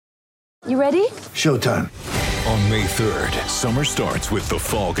You ready? Showtime. On May 3rd, summer starts with The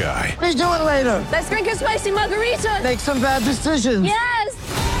Fall Guy. Let's do it later. Let's drink a spicy margarita. Make some bad decisions. Yes!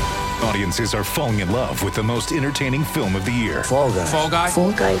 Audiences are falling in love with the most entertaining film of the year. Fall Guy. Fall Guy?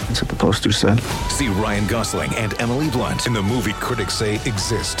 Fall Guy. That's what the poster said. See Ryan Gosling and Emily Blunt in the movie critics say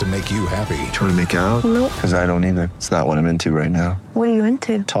exists to make you happy. Trying to make it out? Nope. Because I don't either. It's not what I'm into right now. What are you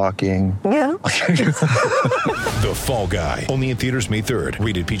into? Talking. Yeah. The Fall Guy. Only in theaters May 3rd.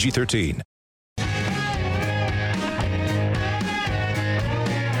 Rated PG-13.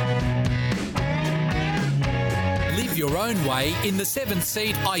 Your own way in the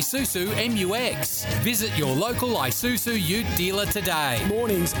 7-seat Isuzu MUX. Visit your local Isuzu Ute dealer today.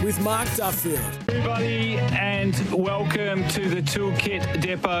 Mornings with Mark Duffield. Everybody, and welcome to the Toolkit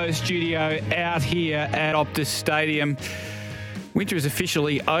Depot studio out here at Optus Stadium. Winter is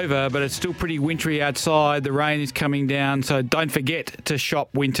officially over, but it's still pretty wintry outside. The rain is coming down, so don't forget to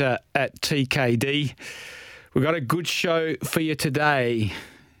shop winter at TKD. We've got a good show for you today.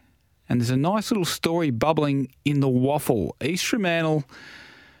 And there's a nice little story bubbling in the waffle. East Fremantle,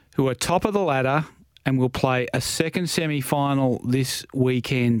 who are top of the ladder and will play a second semi-final this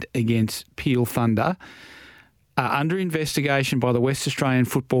weekend against Peel Thunder, are under investigation by the West Australian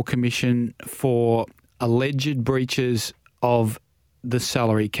Football Commission for alleged breaches of the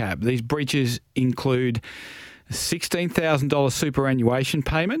salary cap. These breaches include a $16,000 superannuation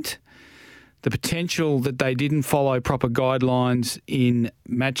payment, the potential that they didn't follow proper guidelines in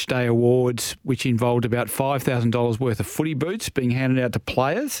match day awards, which involved about $5,000 worth of footy boots being handed out to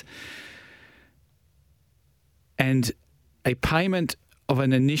players, and a payment of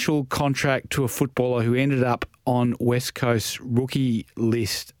an initial contract to a footballer who ended up on West Coast's rookie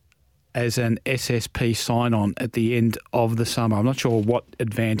list as an SSP sign-on at the end of the summer. I'm not sure what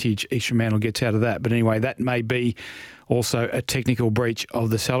advantage East Fremantle gets out of that, but anyway, that may be also a technical breach of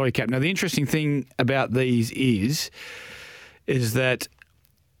the salary cap. Now, the interesting thing about these is that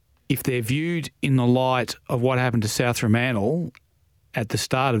if they're viewed in the light of what happened to South Fremantle at the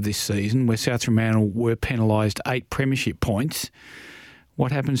start of this season, where South Fremantle were penalised 8 premiership points,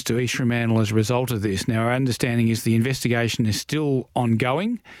 what happens to East Fremantle as a result of this? Now, our understanding is the investigation is still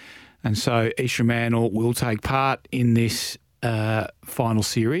ongoing, and so East Fremantle will take part in this final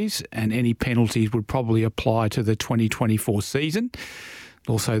series, and any penalties would probably apply to the 2024 season.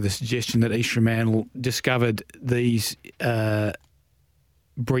 Also, the suggestion that East Fremantle discovered these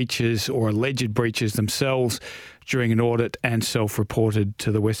breaches or alleged breaches themselves during an audit and self-reported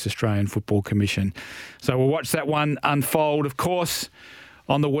to the West Australian Football Commission. So we'll watch that one unfold. Of course,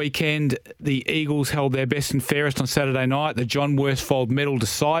 on the weekend, the Eagles held their best and fairest on Saturday night. The John Worsfold medal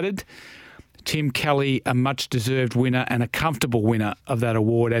decided. Tim Kelly, a much-deserved winner and a comfortable winner of that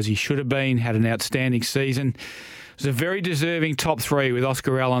award, as he should have been, had an outstanding season. It was a very deserving top three, with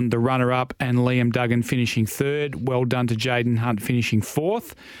Oscar Allen, the runner-up, and Liam Duggan finishing third. Well done to Jaden Hunt finishing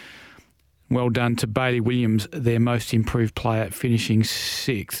fourth. Well done to Bailey Williams, their most improved player, finishing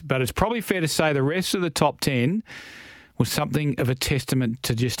sixth. But it's probably fair to say the rest of the top 10 was something of a testament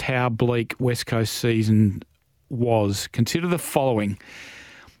to just how bleak West Coast season was. Consider the following.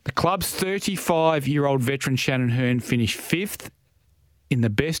 The club's 35-year-old veteran Shannon Hearn finished fifth in the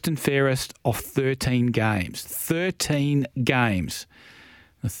best and fairest of 13 games. 13 games.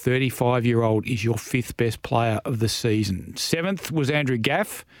 The 35-year-old is your fifth best player of the season. Seventh was Andrew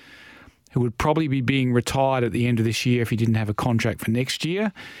Gaff, who would probably be being retired at the end of this year if he didn't have a contract for next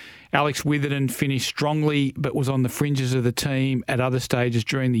year. Alex Witherden finished strongly but was on the fringes of the team at other stages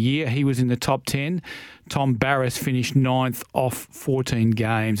during the year. He was in the top 10. Tom Barras finished ninth off 14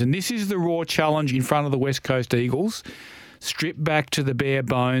 games. And this is the raw challenge in front of the West Coast Eagles, stripped back to the bare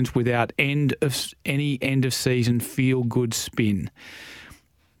bones without any end-of-season feel-good spin.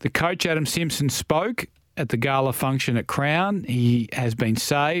 The coach, Adam Simpson, spoke at the gala function at Crown. He has been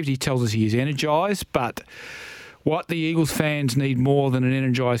saved. He tells us he is energised, but what the Eagles fans need more than an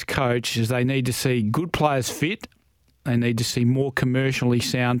energised coach is they need to see good players fit. They need to see more commercially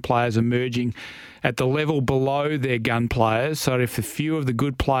sound players emerging at the level below their gun players, so that if a few of the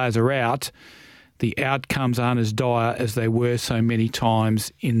good players are out, the outcomes aren't as dire as they were so many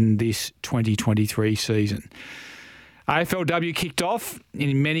times in this 2023 season. AFLW kicked off.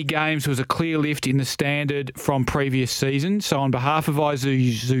 In many games, there was a clear lift in the standard from previous seasons. So on behalf of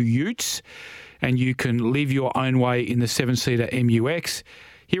Isuzu Utes, and you can live your own way in the 7-seater MUX,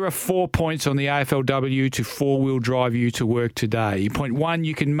 here are 4 points on the AFLW to four-wheel drive you to work today. Point 1,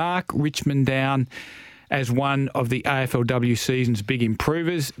 you can mark Richmond down as one of the AFLW season's big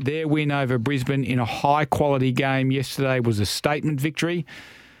improvers. Their win over Brisbane in a high-quality game yesterday was a statement victory.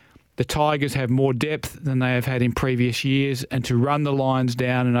 The Tigers have more depth than they have had in previous years, and to run the Lions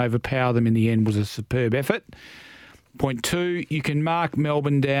down and overpower them in the end was a superb effort. Point 2, you can mark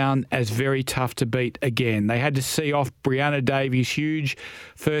Melbourne down as very tough to beat again. They had to see off Brianna Davies' huge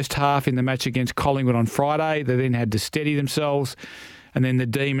first half in the match against Collingwood on Friday. They then had to steady themselves, and then the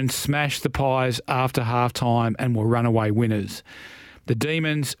Demons smashed the Pies after half-time and were runaway winners. The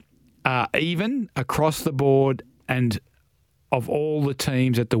Demons are even across the board, and of all the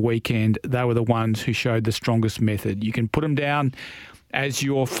teams at the weekend, they were the ones who showed the strongest method. You can put them down as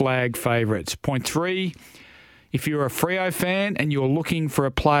your flag favourites. Point 3, if you're a Freo fan and you're looking for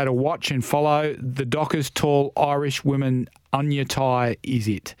a player to watch and follow, the Dockers' tall Irish woman Anya Tai is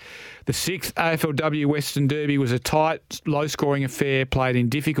it. The 6th AFLW Western Derby was a tight, low-scoring affair played in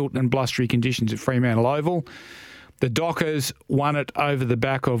difficult and blustery conditions at Fremantle Oval. The Dockers won it over the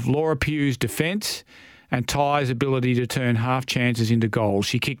back of Laura Pugh's defence and Ty's ability to turn half chances into goals.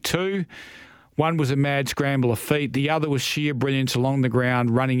 She kicked 2. One was a mad scramble of feet. The other was sheer brilliance along the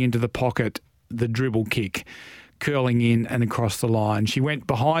ground, running into the pocket, the dribble kick, curling in and across the line. She went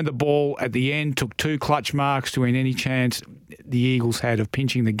behind the ball at the end, took 2 clutch marks to win any chance the Eagles had of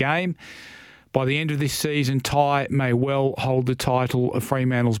pinching the game. By the end of this season, Ty may well hold the title of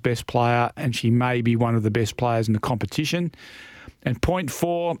Fremantle's best player, and she may be one of the best players in the competition. And point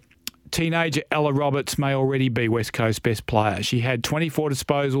 4, teenager Ella Roberts may already be West Coast's best player. She had 24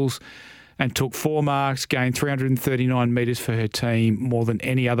 disposals and took 4 marks, gained 339 metres for her team, more than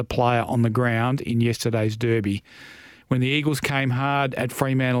any other player on the ground in yesterday's derby. When the Eagles came hard at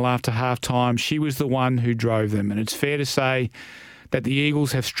Fremantle after half-time, she was the one who drove them. And it's fair to say that the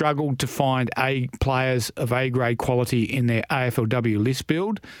Eagles have struggled to find players of A-grade quality in their AFLW list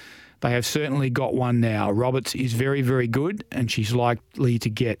build. They have certainly got one now. Roberts is very, very good, and she's likely to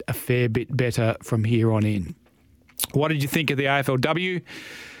get a fair bit better from here on in. What did you think of the AFLW?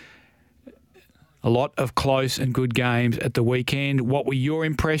 A lot of close and good games at the weekend. What were your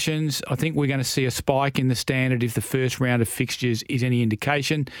impressions? I think we're going to see a spike in the standard if the first round of fixtures is any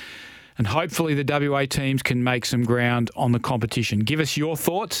indication. And hopefully the WA teams can make some ground on the competition. Give us your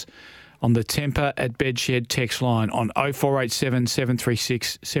thoughts on the Temper at Bedshed text line on 0487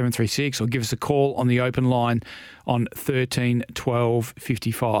 736 736, or give us a call on the open line on 13 12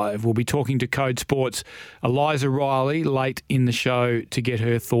 55. We'll be talking to Code Sports' Eliza Riley late in the show to get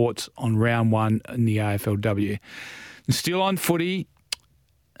her thoughts on round 1 in the AFLW. And still on footy,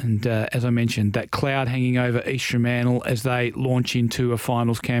 and as I mentioned, that cloud hanging over East Fremantle as they launch into a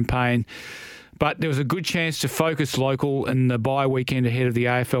finals campaign. But there was a good chance to focus local in the bye weekend ahead of the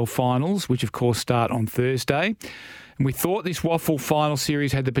AFL finals, which of course start on Thursday. And we thought this Waffle final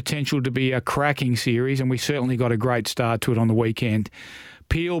series had the potential to be a cracking series, and we certainly got a great start to it on the weekend.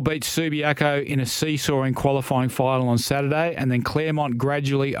 Peel beat Subiaco in a seesawing qualifying final on Saturday, and then Claremont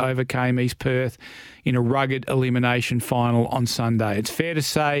gradually overcame East Perth in a rugged elimination final on Sunday. It's fair to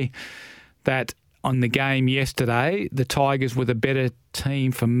say that on the game yesterday, the Tigers were the better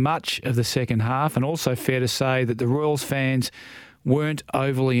team for much of the second half, and also fair to say that the Royals fans weren't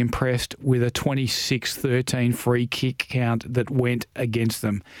overly impressed with a 26-13 free kick count that went against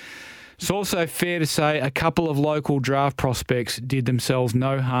them. It's also fair to say a couple of local draft prospects did themselves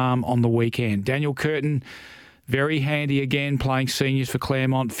no harm on the weekend. Daniel Curtin, very handy again, playing seniors for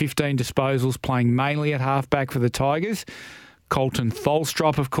Claremont, 15 disposals, playing mainly at halfback for the Tigers. Colton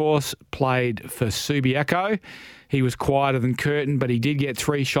Tholstrop, of course, played for Subiaco. He was quieter than Curtin, but he did get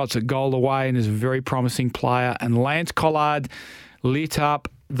 3 shots at goal away and is a very promising player. And Lance Collard lit up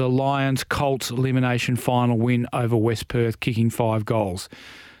the Lions-Colts elimination final win over West Perth, kicking 5 goals.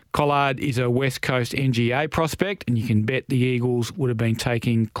 Collard is a West Coast NGA prospect, and you can bet the Eagles would have been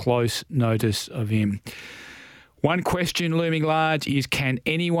taking close notice of him. One question looming large is, can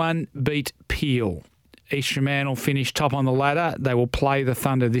anyone beat Peel? East Fremantle finished top on the ladder. They will play the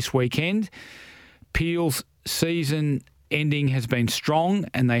Thunder this weekend. Peel's season ending has been strong,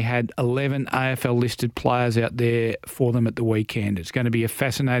 and they had 11 AFL-listed players out there for them at the weekend. It's going to be a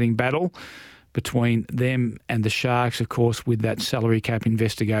fascinating battle between them and the Sharks, of course, with that salary cap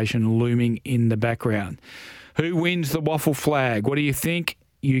investigation looming in the background. Who wins the Waffle flag? What do you think?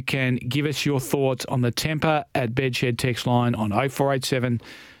 You can give us your thoughts on the Temper at Bedshed text line on 0487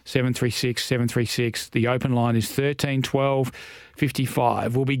 736 736. The open line is 13 12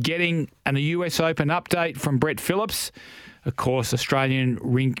 55. We'll be getting a US Open update from Brett Phillips. Of course, Australian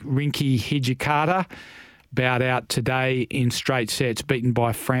Rinky Hijikata bowed out today in straight sets, beaten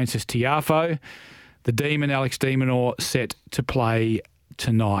by Francis Tiafoe. The Demon, Alex de Minaur, set to play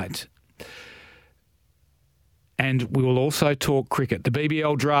tonight. And we will also talk cricket. The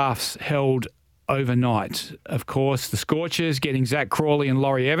BBL drafts held overnight. Of course, the Scorchers getting Zach Crawley and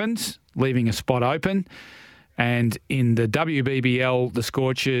Laurie Evans, leaving a spot open. And in the WBBL, the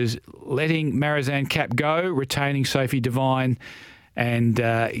Scorchers letting Marizanne Cap go, retaining Sophie Devine and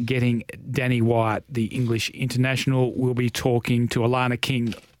getting Danny Wyatt, the English international. We'll be talking to Alana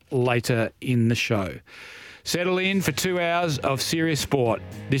King later in the show. Settle in for 2 hours of serious sport.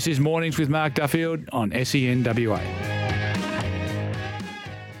 This is Mornings with Mark Duffield on SENWA.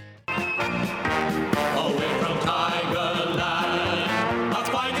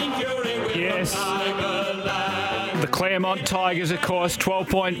 Yes. The Claremont Tigers, of course,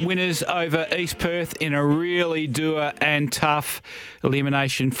 12-point winners over East Perth in a really dour and tough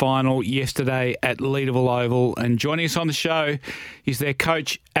elimination final yesterday at Leederville Oval. And joining us on the show is their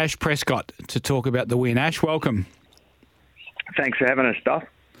coach, Ash Prescott, to talk about the win. Ash, welcome. Thanks for having us, Duff.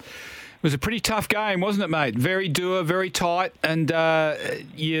 It was a pretty tough game, wasn't it, mate? Very dour, very tight, and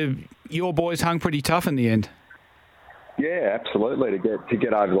your boys hung pretty tough in the end. Yeah, absolutely. To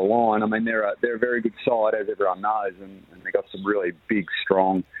get over the line. I mean, they're a very good side, as everyone knows, and they got some really big,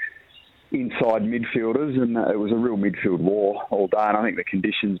 strong inside midfielders, and it was a real midfield war all day. And I think the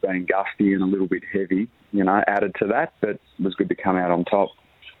conditions being gusty and a little bit heavy, added to that. But it was good to come out on top.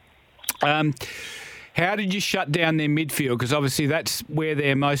 How did you shut down their midfield? Because obviously that's where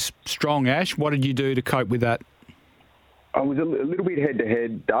they're most strong, Ash. What did you do to cope with that? I was a little bit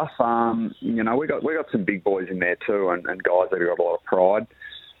head-to-head, Duff. We got some big boys in there too, and guys that have got a lot of pride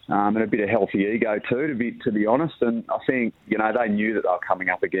and a bit of healthy ego too, to be honest. And I think they knew that they were coming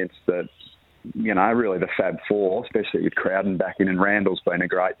up against really the Fab Four, especially with Crowden back in, and Randall's been a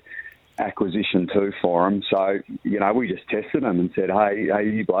great acquisition too for them. So we just tested them and said, hey,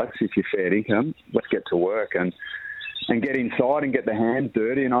 you blokes, if you're fair income, let's get to work and get inside and get the hands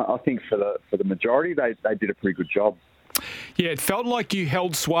dirty. And I think for the majority, they did a pretty good job. Yeah, it felt like you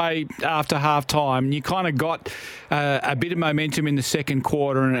held sway after half-time. You kind of got a bit of momentum in the second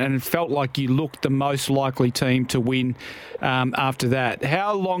quarter, and it felt like you looked the most likely team to win after that.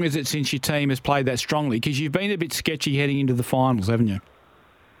 How long is it since your team has played that strongly? Because you've been a bit sketchy heading into the finals, haven't you?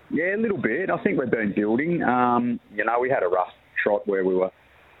 Yeah, a little bit. I think we've been building. We had a rough trot where we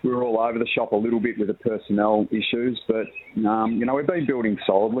were all over the shop a little bit with the personnel issues, but we've been building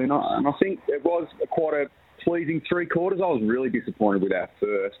solidly, and I think it was quite a pleasing 3 quarters. I was really disappointed with our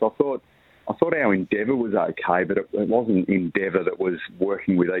first. I thought our endeavour was okay, but it wasn't endeavour that was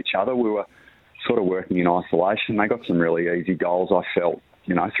working with each other. We were sort of working in isolation. They got some really easy goals, I felt,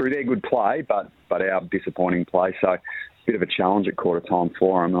 through their good play, but our disappointing play. So a bit of a challenge at quarter time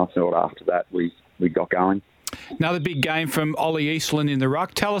for them. And I thought after that we got going. Another big game from Ollie Eastland in the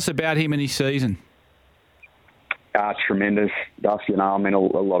ruck. Tell us about him and his season. Tremendous stuff. A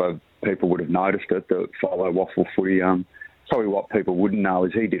lot of people would have noticed it that follow Waffle footy. Probably what people wouldn't know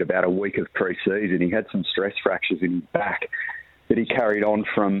is he did about a week of pre-season. He had some stress fractures in his back that he carried on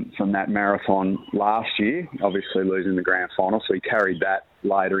from that marathon last year, obviously losing the grand final. So he carried that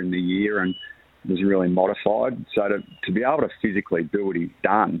later in the year and was really modified. So to be able to physically do what he's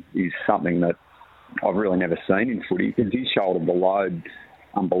done is something that I've really never seen in footy, because he's shouldered the load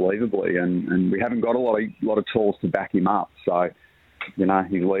unbelievably, and we haven't got a lot of tools to back him up. So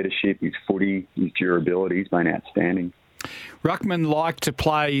his leadership, his footy, his durability, he's been outstanding. Ruckman like to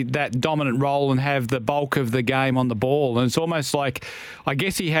play that dominant role and have the bulk of the game on the ball. And it's almost like, I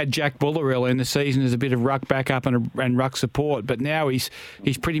guess he had Jack Buller early in the season as a bit of ruck backup and ruck support, but now he's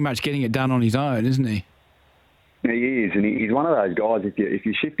pretty much getting it done on his own, isn't he? He is, and he's one of those guys, if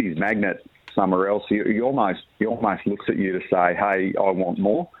you shift his magnet somewhere else, he almost looks at you to say, hey, I want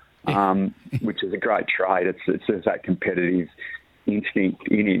more, which is a great trait. It's just that competitive instinct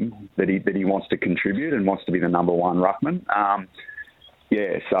in him that he wants to contribute and wants to be the number one ruckman. He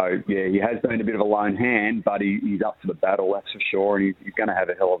has been a bit of a lone hand, but he's up for the battle, that's for sure, and he's going to have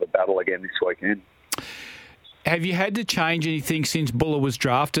a hell of a battle again this weekend. Have you had to change anything since Buller was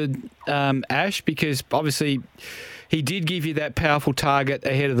drafted, Ash? Because obviously he did give you that powerful target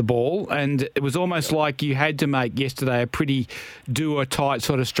ahead of the ball, and it was almost like you had to make yesterday a pretty do-or-tight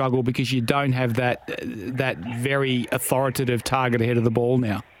sort of struggle because you don't have that very authoritative target ahead of the ball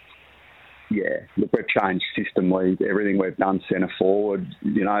now. Yeah, look, we've changed systemly everything we've done centre forward,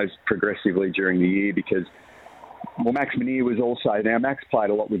 progressively during the year because Max Minier was also... Now, Max played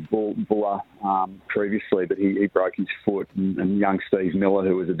a lot with Buller previously, but he broke his foot, and young Steve Miller,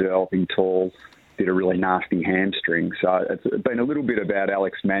 who was a developing tall, did a really nasty hamstring. So it's been a little bit about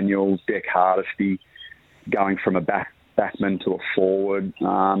Alex Manuel, Deck Hardesty, going from a backman to a forward,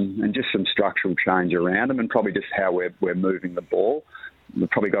 and just some structural change around them, and probably just how we're moving the ball. We've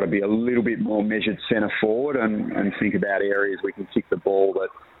probably got to be a little bit more measured centre forward and think about areas we can kick the ball that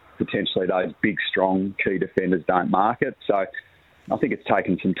potentially those big, strong key defenders don't mark it. So I think it's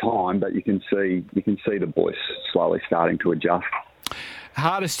taken some time, but you can see the boys slowly starting to adjust.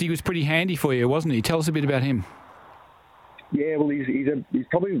 Hardesty was pretty handy for you, wasn't he? Tell us a bit about him. Yeah, well, he's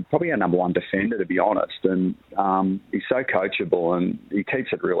probably our number one defender, to be honest, and he's so coachable and he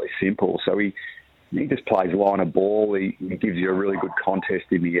keeps it really simple. So he just plays line of ball. He gives you a really good contest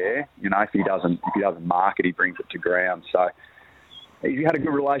in the air. You know, if he doesn't mark it, he brings it to ground. So he's had a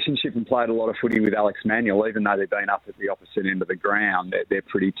good relationship and played a lot of footy with Alex Manuel, even though they've been up at the opposite end of the ground. They're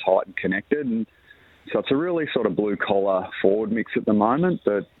pretty tight and connected, and so it's a really sort of blue collar forward mix at the moment.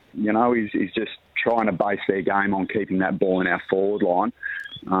 But you know, he's just trying to base their game on keeping that ball in our forward line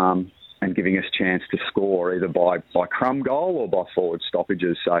and giving us a chance to score either by crumb goal or by forward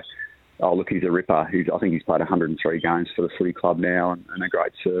stoppages. So, look, he's a ripper. I think he's played 103 games for the footy club now and a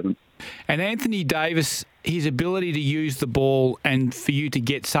great servant. And Anthony Davis, his ability to use the ball and for you to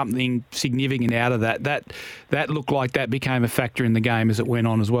get something significant out of that looked like that became a factor in the game as it went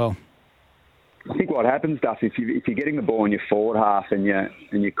on as well. I think what happens, Duff, if you're getting the ball in your forward half and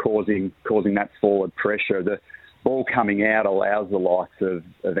you're causing that forward pressure, the ball coming out allows the likes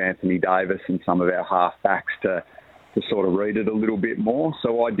of Anthony Davis and some of our half backs to sort of read it a little bit more.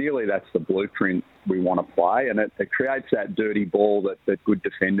 So ideally, that's the blueprint we want to play, and it creates that dirty ball that good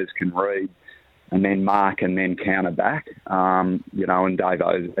defenders can read and then mark and then counter back. You know, and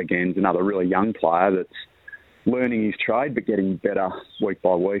Davo, again, is another really young player that's learning his trade but getting better week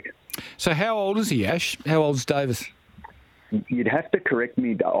by week. So how old is he, Ash? How old is Davis? You'd have to correct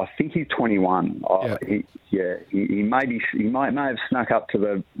me. I think he's 21. He might have snuck up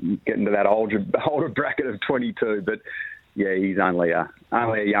to getting to that older bracket of 22. But yeah, he's only a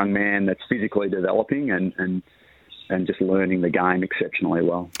young man that's physically developing and just learning the game exceptionally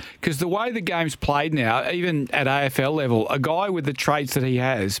well. Because the way the game's played now, even at AFL level, a guy with the traits that he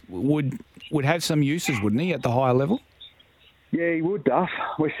has would have some uses, wouldn't he, at the higher level? Yeah, he would, Duff.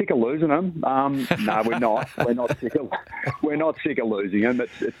 We're sick of losing him. No, we're not. We're not sick of losing him.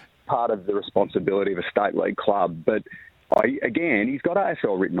 It's part of the responsibility of a state league club. But again, he's got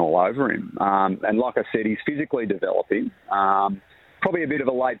AFL written all over him. And like I said, he's physically developing. Probably a bit of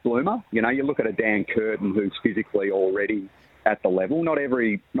a late bloomer. You know, you look at a Dan Curtin who's physically already at the level. Not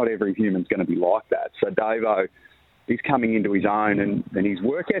every human's going to be like that. So Davo, he's coming into his own, and his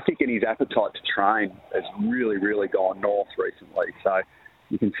work ethic and his appetite to train has really, really gone north recently. So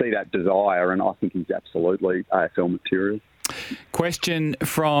you can see that desire, and I think he's absolutely AFL material. Question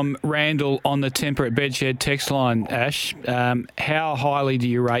from Randall on the Temper at Bedshed text line, Ash. How highly do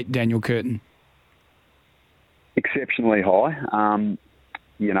you rate Daniel Curtin? Exceptionally high.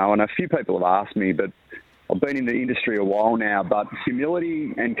 You know, and a few people have asked me, but I've been in the industry a while now, but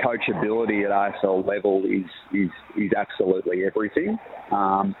humility and coachability at AFL level is absolutely everything.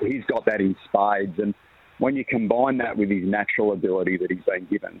 He's got that in spades, and when you combine that with his natural ability that he's been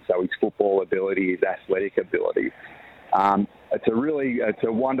given, so his football ability, his athletic ability, it's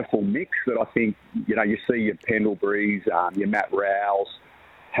a wonderful mix that I think, you know, you see your Pendleburys, your Matt Rowells,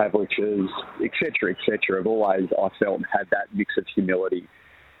 Havliches, etc., have always, I felt, had that mix of humility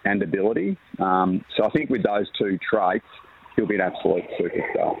and ability. So I think with those two traits, he'll be an absolute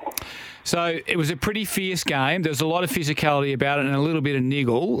superstar. So it was a pretty fierce game. There was a lot of physicality about it and a little bit of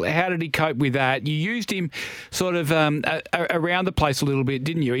niggle. How did he cope with that? You used him sort of around the place a little bit,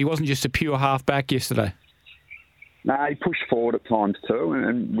 didn't you? He wasn't just a pure half-back yesterday. No, he pushed forward at times too,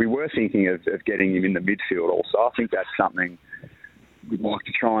 and we were thinking of getting him in the midfield also. I think that's something we'd like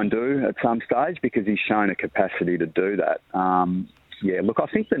to try and do at some stage because he's shown a capacity to do that. Yeah, look, I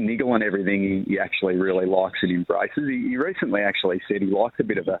think the niggle and everything he actually really likes and embraces. He recently actually said he likes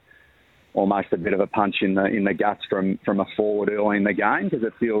almost a bit of a punch in the guts from a forward early in the game because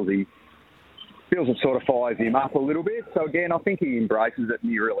it feels it sort of fires him up a little bit. So again, I think he embraces it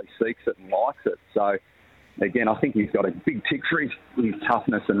and he really seeks it and likes it. So again, I think he's got a big tick for his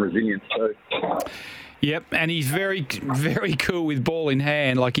toughness and resilience too. Yep, and he's very, very cool with ball in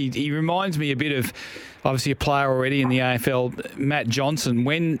hand. Like he reminds me a bit of, obviously, a player already in the AFL, Matt Johnson.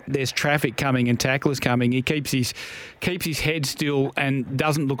 When there's traffic coming and tacklers coming, he keeps his head still and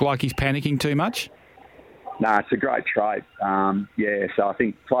doesn't look like he's panicking too much. No, it's a great trait. Yeah, so I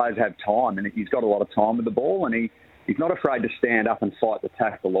think players have time, and he's got a lot of time with the ball, and he's not afraid to stand up and fight the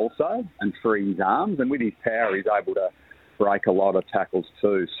tackle also and free his arms. And with his power, he's able to break a lot of tackles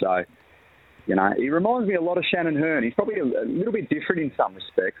too. So, you know, he reminds me a lot of Shannon Hearn. He's probably a little bit different in some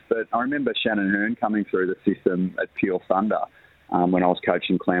respects, but I remember Shannon Hearn coming through the system at Pure Thunder when I was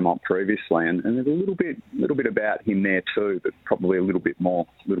coaching Claremont previously, and there's a little bit about him there too, but probably a little bit more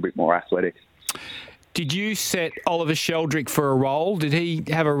athletic. Did you set Oliver Sheldrick for a role? Did he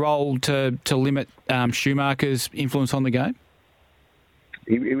have a role to limit Schumacher's influence on the game?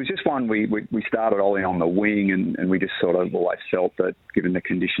 It was just one we started Ollie on the wing, and we just sort of always felt that given the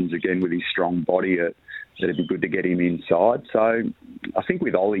conditions, again, with his strong body, that it'd be good to get him inside. So I think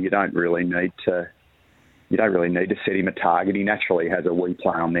with Ollie, you don't really need to set him a target. He naturally has a we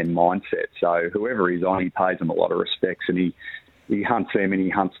play on them mindset. So whoever he's on, he pays them a lot of respects, and he hunts them and he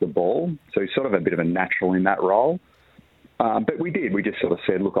hunts the ball. So he's sort of a bit of a natural in that role. But we just sort of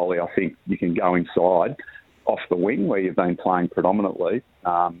said, look, Ollie, I think you can go inside off the wing where you've been playing predominantly,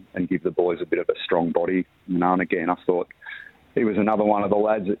 and give the boys a bit of a strong body. And again, I thought he was another one of the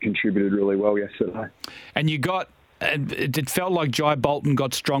lads that contributed really well yesterday. And it felt like Jai Bolton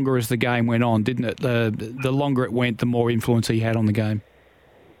got stronger as the game went on, didn't it? The longer it went, the more influence he had on the game.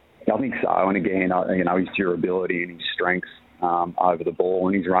 I think so. And again, his durability and his strength over the ball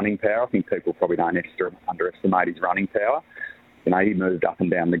and his running power. I think people probably don't underestimate his running power. He moved up and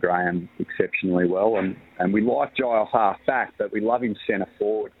down the ground exceptionally well, and we like Jai off half back, but we love him centre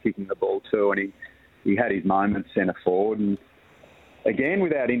forward, kicking the ball too, and he had his moments centre forward. And again,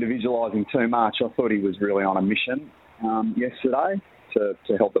 without individualising too much, I thought he was really on a mission yesterday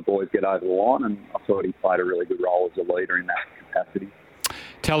to help the boys get over the line, and I thought he played a really good role as a leader in that capacity.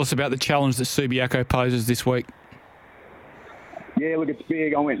 Tell us about the challenge that Subiaco poses this week. Yeah, look, it's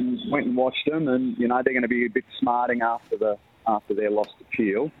big. I went and watched them, and they're going to be a bit smarting after their loss to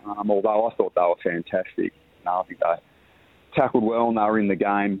Peel, although I thought they were fantastic. I think they tackled well and they were in the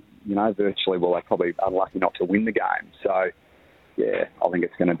game, virtually. Well, they probably unlucky not to win the game. So, yeah, I think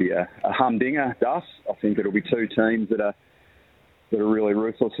it's going to be a humdinger, Duff. I think it'll be two teams that are really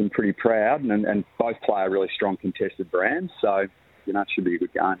ruthless and pretty proud, and both play a really strong contested brand. So, it should be a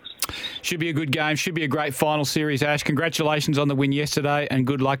good game. Should be a good game. Should be a great final series, Ash. Congratulations on the win yesterday, and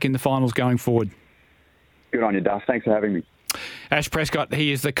good luck in the finals going forward. Good on you, Duff. Thanks for having me. Ash Prescott,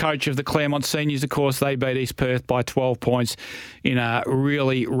 he is the coach of the Claremont Seniors. Of course, they beat East Perth by 12 points in a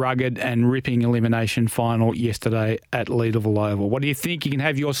really rugged and ripping elimination final yesterday at Leederville Oval. What do you think? You can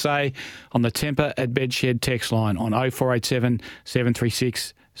have your say on the Temper at Bedshed text line on 0487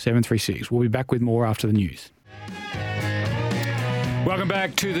 736 736. We'll be back with more after the news. Welcome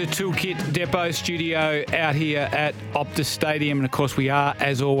back to the Toolkit Depot studio out here at Optus Stadium. And, of course, we are,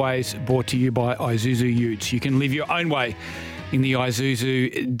 as always, brought to you by Isuzu Utes. You can live your own way in the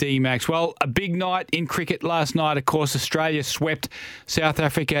Isuzu D-Max. Well, a big night in cricket last night. Of course, Australia swept South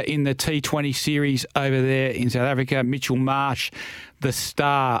Africa in the T20 series over there in South Africa. Mitchell Marsh, the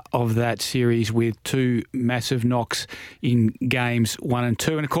star of that series, with two massive knocks in games 1 and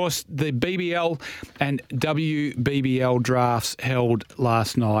 2. And, of course, the BBL and WBBL drafts held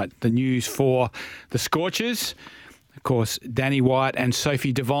last night. The news for the Scorchers: of course, Danny White and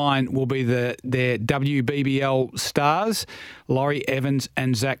Sophie Devine will be their WBBL stars. Laurie Evans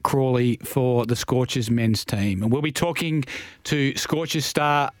and Zach Crawley for the Scorchers men's team. And we'll be talking to Scorchers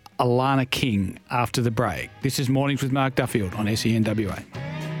star Alana King after the break. This is Mornings with Mark Duffield on SENWA.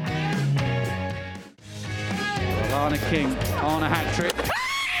 Alana King on a hat-trick.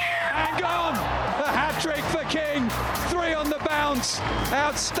 And gone! A hat-trick for King. 3 on the bounce.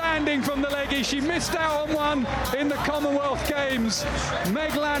 Outstanding from the leggy. She missed out on one in the Commonwealth Games.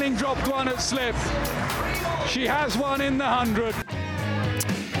 Meg Lanning dropped one at slip. She has one in the 100.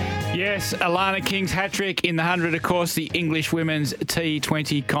 Yes, Alana King's hat-trick in the 100, of course, the English women's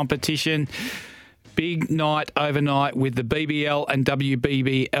T20 competition. Big night overnight with the BBL and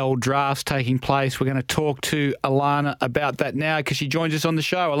WBBL drafts taking place. We're going to talk to Alana about that now because she joins us on the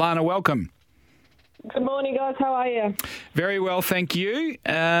show. Alana, welcome. Good morning, guys. How are you? Very well, thank you.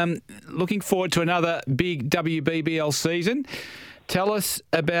 Looking forward to another big WBBL season. Tell us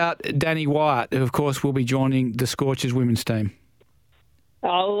about Danny White, who, of course, will be joining the Scorchers women's team.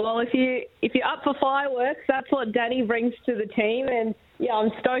 Oh, well, if you're up for fireworks, that's what Danny brings to the team. And, yeah,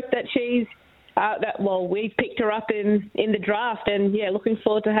 I'm stoked that she's we picked her up in the draft. And, yeah, looking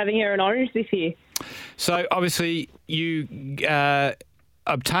forward to having her in Orange this year. So, obviously, you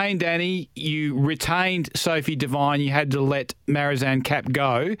obtained Danny, you retained Sophie Devine, you had to let Marizanne Kapp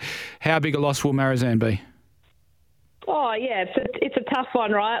go. How big a loss will Marizanne be? Oh, yeah, it's a tough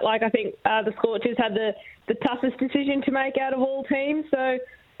one, right? Like, I think the Scorchers had the toughest decision to make out of all teams. So,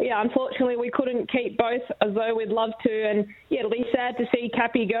 yeah, unfortunately we couldn't keep both, as though we'd love to. And, yeah, it'll be sad to see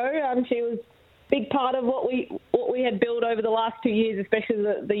Kappy go. She was a big part of what we had built over the last 2 years, especially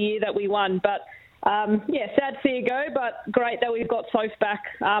the year that we won. But, yeah, sad to see her go, but great that we've got Soph back.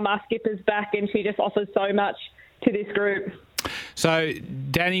 Our skipper's back, and she just offers so much to this group. So,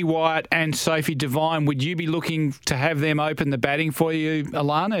 Danny White and Sophie Devine, would you be looking to have them open the batting for you,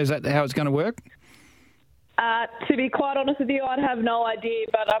 Alana? Is that how it's going to work? To be quite honest with you, I'd have no idea,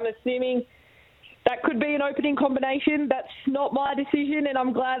 but I'm assuming that could be an opening combination. That's not my decision, and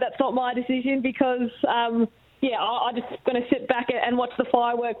I'm glad that's not my decision because, I'm just going to sit back and watch the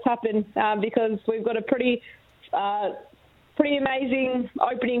fireworks happen because we've got a pretty amazing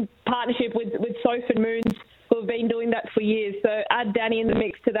opening partnership with Soph and Moons, who have been doing that for years. So add Danny in the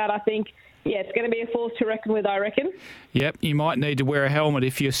mix to that, I think. Yeah, it's going to be a force to reckon with, I reckon. Yep, you might need to wear a helmet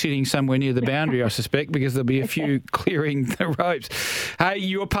if you're sitting somewhere near the boundary, I suspect, because there'll be a few clearing the ropes. Hey,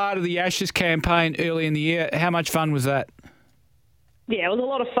 you were part of the Ashes campaign early in the year. How much fun was that? Yeah, it was a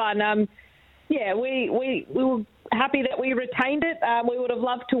lot of fun. We were happy that we retained it. We would have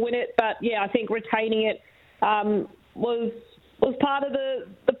loved to win it, but, I think retaining it was part of the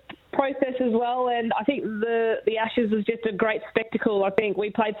process as well, and I think the Ashes was just a great spectacle. I think we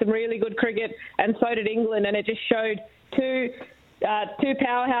played some really good cricket, and so did England, and it just showed two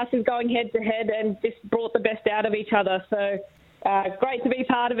powerhouses going head to head and just brought the best out of each other. So great to be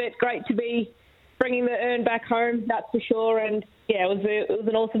part of it, great to be bringing the urn back home, that's for sure. And it was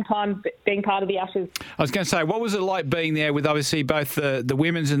an awesome time being part of the Ashes. I was going to say, what was it like being there with obviously both the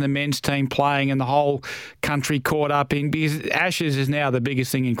women's and the men's team playing and the whole country caught up in? Because Ashes is now the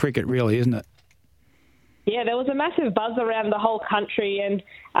biggest thing in cricket, really, isn't it? Yeah, there was a massive buzz around the whole country, and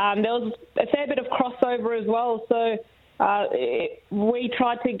there was a fair bit of crossover as well. So we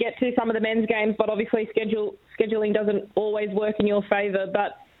tried to get to some of the men's games, but obviously scheduling doesn't always work in your favour.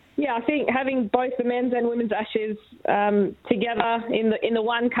 But I think having both the men's and women's Ashes together in the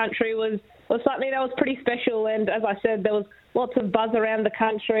one country was something that was pretty special. And as I said, there was lots of buzz around the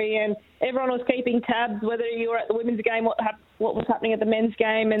country, and everyone was keeping tabs, whether you were at the women's game, what was happening at the men's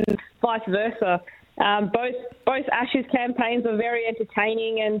game, and vice versa. Both Ashes campaigns were very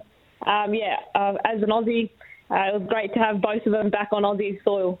entertaining, and as an Aussie, it was great to have both of them back on Aussie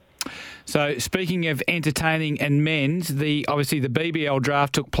soil. So speaking of entertaining and men's, obviously the BBL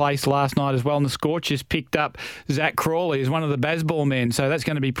draft took place last night as well, and the Scorchers picked up Zach Crawley as one of the Bazball men. So that's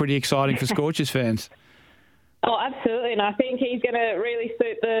going to be pretty exciting for Scorchers fans. Oh, absolutely, and I think he's going to really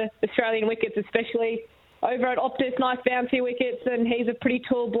suit the Australian wickets, especially over at Optus, nice bouncy wickets, and he's a pretty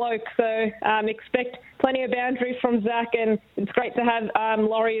tall bloke. So expect plenty of boundaries from Zach, and it's great to have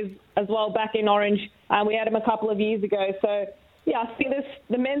Laurie as well back in Orange. We had him a couple of years ago, so. I think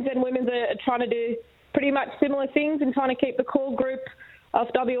the men's and women's are trying to do pretty much similar things and trying to keep the core group of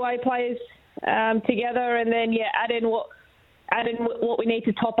WA players together, and then add in what we need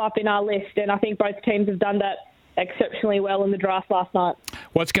to top up in our list. And I think both teams have done that exceptionally well in the draft last night.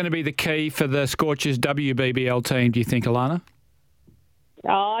 What's going to be the key for the Scorchers WBBL team, do you think, Alana?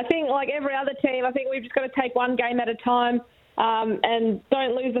 I think like every other team, I think we've just got to take one game at a time and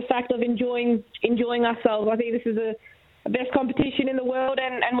don't lose the fact of enjoying ourselves. I think this is the best competition in the world,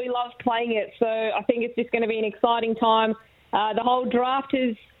 and we love playing it. So I think it's just going to be an exciting time. The whole draft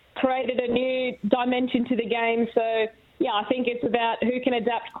has created a new dimension to the game. So, I think it's about who can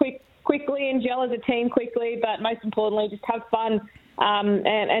adapt quickly and gel as a team quickly, but most importantly, just have fun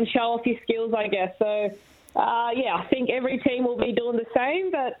and show off your skills, I guess. So, I think every team will be doing the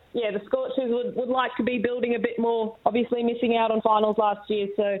same, but, the Scorchers would like to be building a bit more, obviously missing out on finals last year.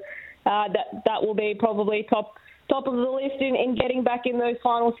 So that will be probably top of the list in getting back in those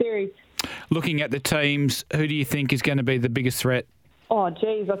final series. Looking at the teams, who do you think is going to be the biggest threat? Oh,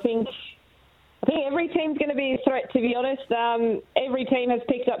 geez, I think every team's going to be a threat, to be honest. Every team has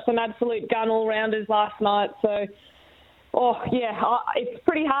picked up some absolute gun all-rounders last night. So, it's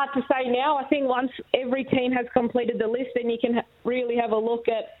pretty hard to say now. I think once every team has completed the list, then you can really have a look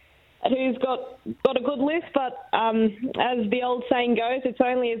at who's got a good list. But as the old saying goes, it's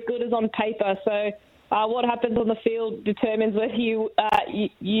only as good as on paper. So, what happens on the field determines whether you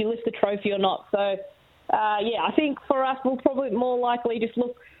lift the trophy or not. So, I think for us, we'll probably more likely just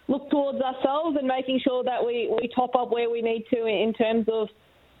look towards ourselves and making sure that we top up where we need to in terms of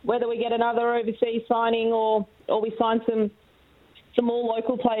whether we get another overseas signing or we sign some more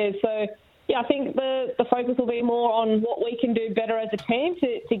local players. So, I think the focus will be more on what we can do better as a team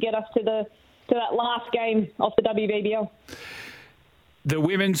to get us to that last game of the WBBL. The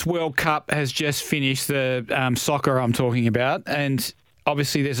Women's World Cup has just finished, the soccer I'm talking about, and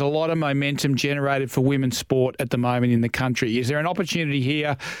obviously there's a lot of momentum generated for women's sport at the moment in the country. Is there an opportunity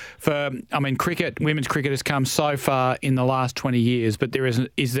here for, cricket, women's cricket has come so far in the last 20 years, but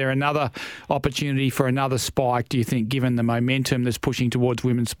is there another opportunity for another spike, do you think, given the momentum that's pushing towards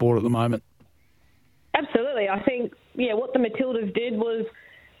women's sport at the moment? Absolutely. I think, what the Matildas did was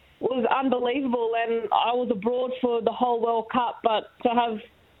unbelievable, and I was abroad for the whole World Cup, but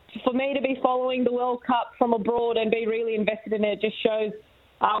for me to be following the World Cup from abroad and be really invested in it just shows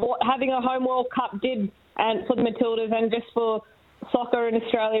what having a home World Cup did and for the Matildas and just for soccer in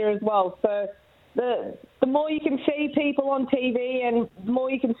Australia as well. So the more you can see people on TV and the more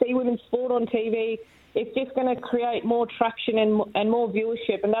you can see women's sport on TV, it's just going to create more traction and more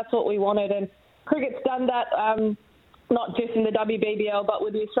viewership, and that's what we wanted. And cricket's done that, not just in the WBBL, but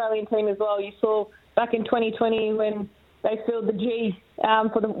with the Australian team as well. You saw back in 2020 when they filled the G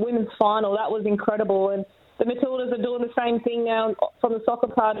for the women's final. That was incredible. And the Matildas are doing the same thing now from the soccer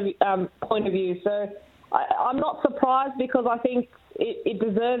point of view. So I'm not surprised because I think it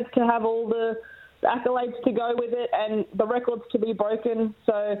deserves to have all the accolades to go with it and the records to be broken.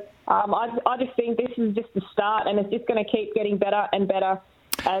 So I just think this is just the start, and it's just going to keep getting better and better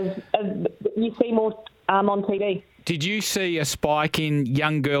as you see more on TV. Did you see a spike in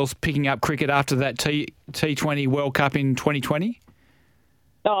young girls picking up cricket after that T20 World Cup in 2020?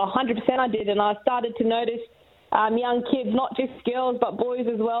 Oh, 100% I did, and I started to notice young kids, not just girls but boys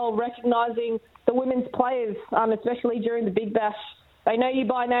as well, recognising the women's players, especially during the Big Bash. They know you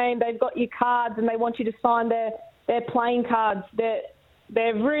by name, they've got your cards, and they want you to sign their playing cards.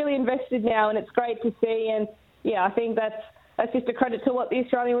 They're really invested now, and it's great to see. And yeah, I think that's just a credit to what the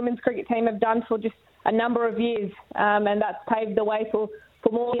Australian women's cricket team have done for just a number of years, and that's paved the way for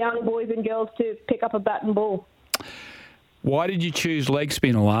more young boys and girls to pick up a bat and ball. Why did you choose leg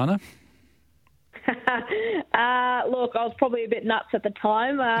spin, Alana? Look, I was probably a bit nuts at the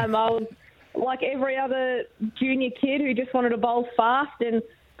time. I was like every other junior kid who just wanted to bowl fast, and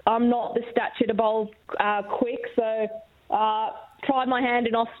I'm not the stature to bowl quick, so tried my hand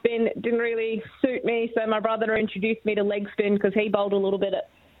in off spin. It didn't really suit me, so my brother introduced me to leg spin because he bowled a little bit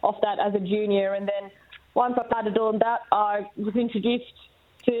off that as a junior, and then once I started doing that, I was introduced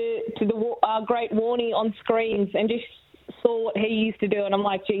to the great Warnie on screens and just saw what he used to do, and I'm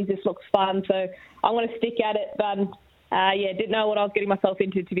like, geez, this looks fun, so I'm going to stick at it. But didn't know what I was getting myself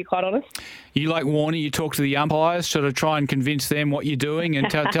into, to be quite honest. You like Warnie, you talk to the umpires, sort of try and convince them what you're doing and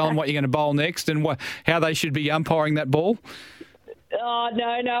tell them what you're going to bowl next and how they should be umpiring that ball? Oh,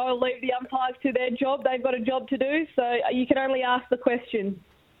 no, I'll leave the umpires to their job. They've got a job to do, so you can only ask the question.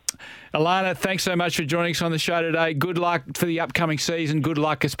 Alana, thanks so much for joining us on the show today. Good luck for the upcoming season. Good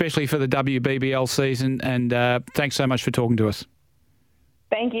luck, especially for the WBBL season. And thanks so much for talking to us.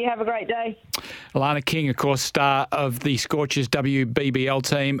 Thank you. Have a great day. Alana King, of course, star of the Scorchers WBBL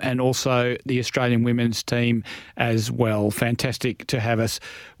team and also the Australian women's team as well. Fantastic to have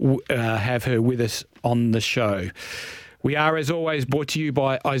her with us on the show. We are, as always, brought to you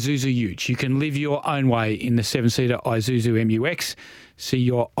by Isuzu Ute. You can live your own way in the 7-seater Isuzu MUX. See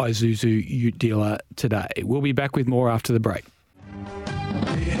your Isuzu Ute dealer today. We'll be back with more after the break.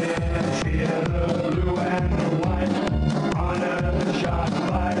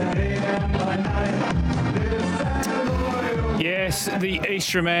 Yes, the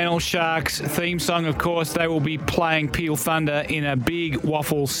East Fremantle Sharks theme song, of course. They will be playing Peel Thunder in a big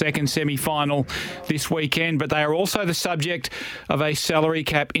waffle second semi-final this weekend, but they are also the subject of a salary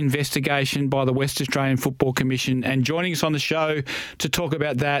cap investigation by the West Australian Football Commission. And joining us on the show to talk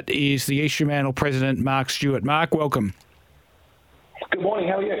about that is the East Fremantle President, Mark Stewart. Mark, welcome. Good morning,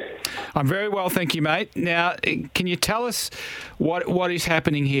 how are you? I'm very well, thank you, mate. Now, can you tell us what is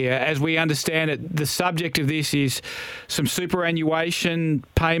happening here? As we understand it, the subject of this is some superannuation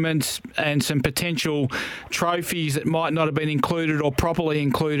payments and some potential trophies that might not have been included or properly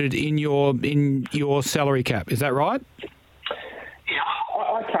included in your salary cap. Is that right? Yeah,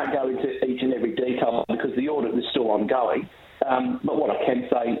 I can't go into each and every detail because the audit is still ongoing. But what I can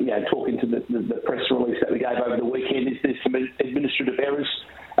say, talking to the press release that we gave over the weekend, is there's some administrative errors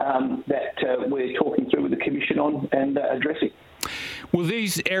that we're talking through with the Commission on and addressing. Will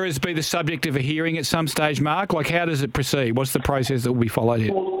these errors be the subject of a hearing at some stage, Mark? Like, how does it proceed? What's the process that will be followed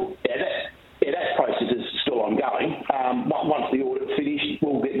here? Well, that process is still ongoing. Once the audit's finished,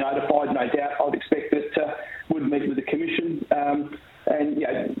 we'll get notified, no doubt. I'd expect that we'd meet with the Commission and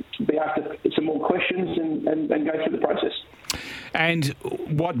be asked some more questions and go through the process. And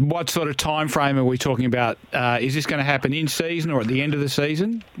what sort of time frame are we talking about? Is this going to happen in season or at the end of the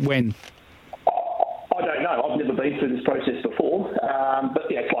season? When? I don't know. I've never been through this process before. But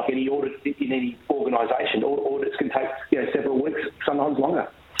it's like any audit in any organisation. Audits can take several weeks, sometimes longer.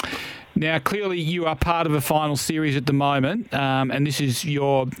 Now, clearly you are part of a final series at the moment, and this is you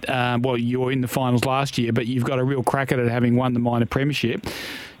were in the finals last year, but you've got a real crack at it having won the minor premiership.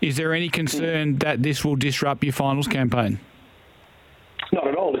 Is there any concern that this will disrupt your finals campaign? Not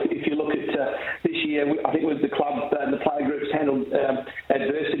at all. If you look at this year, I think with the club and the player groups handled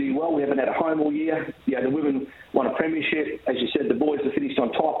adversity well. We haven't had a home all year. The women won a premiership. As you said, the boys have finished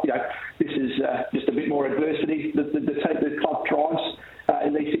on top. This is just a bit more adversity. The club thrives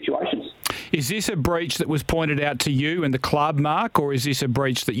in these situations. Is this a breach that was pointed out to you and the club, Mark, or is this a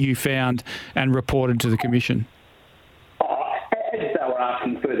breach that you found and reported to the Commission? As they were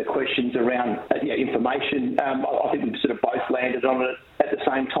asking further questions around information, I think we sort of both landed on it at the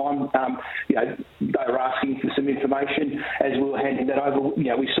same time. They were asking for some information as we were handing that over.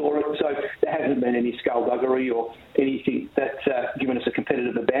 We saw it, so there hasn't been any skullduggery or anything that's given us a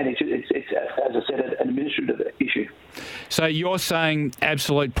competitive advantage. It's as I said, an administrative issue. So you're saying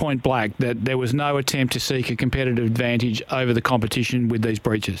absolute point blank that there was no attempt to seek a competitive advantage over the competition with these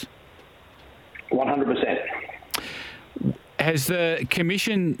breaches? 100%. Has the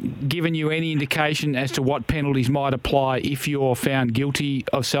Commission given you any indication as to what penalties might apply if you're found guilty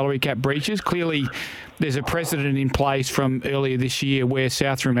of salary cap breaches? Clearly, there's a precedent in place from earlier this year where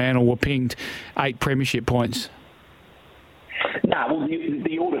South Fremantle were pinged 8 premiership points. No, well,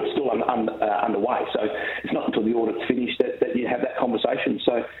 the audit's still underway, so it's not until the audit's finished that you have that conversation.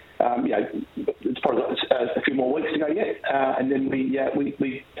 So, it's probably got a few more weeks to go yet, and then we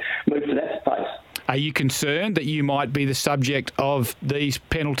move to that phase. Are you concerned that you might be the subject of these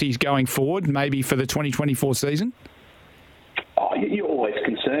penalties going forward, maybe for the 2024 season? You're always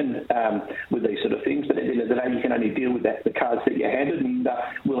concerned with these sort of things, but at the end of the day, you can only deal with the cards that you're handed, and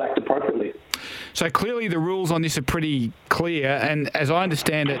we'll act appropriately. So clearly the rules on this are pretty clear, and as I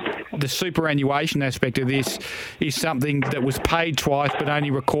understand it, the superannuation aspect of this is something that was paid twice but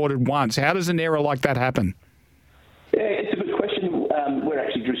only recorded once. How does an error like that happen? Yeah, it's a good question. We're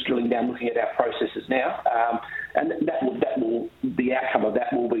actually just drilling down, looking at our processes now, and the outcome of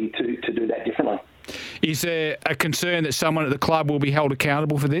that will be to do that differently. Is there a concern that someone at the club will be held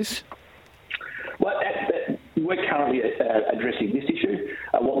accountable for this? Well, we're currently addressing this issue.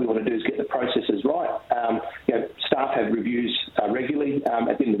 What we want to do is get the processes right. Staff have reviews regularly.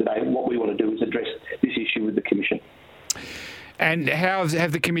 At the end of the day, what we want to do is address this issue with the Commission. And how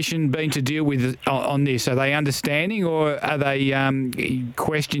have the Commission been to deal with on this? Are they understanding, or are they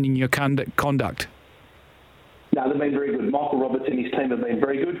questioning your conduct? No, they've been very good. Michael Roberts and his team have been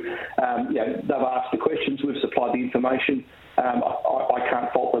very good. They've asked the questions. We've supplied the information. I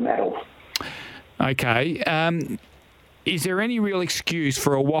can't fault them at all. Okay. Is there any real excuse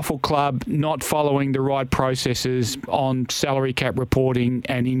for a Waffle club not following the right processes on salary cap reporting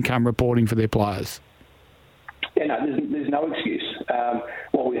and income reporting for their players? Yeah, no, there's no excuse.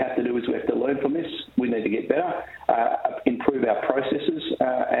 What we have to do is we have to learn from this. We need to get better, improve our processes,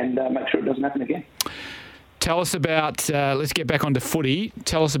 and make sure it doesn't happen again. Tell us about, let's get back onto footy.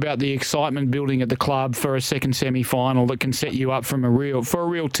 Tell us about the excitement building at the club for a second semi-final that can set you up for a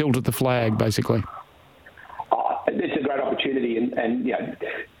real tilt at the flag, basically. It's a great opportunity, and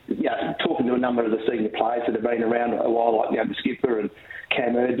talking to a number of the senior players that have been around a while, like the skipper and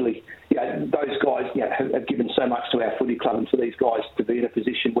Cam Erdley, those guys have given so much to our footy club, and for these guys to be in a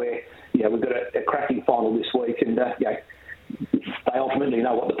position where we've got a cracking final this week, and they ultimately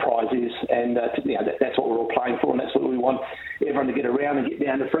know what the prize is, and that's what we're all playing for, and that's what we want everyone to get around and get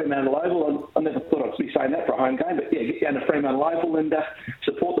down to Fremantle Oval. I never thought I'd be saying that for a home game, but get down to Fremantle Oval and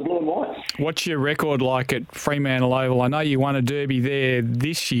support the blue and whites. What's your record like at Fremantle Oval? I know you won a derby there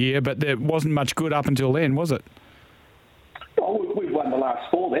this year, but there wasn't much good up until then, was it? Oh, we've won the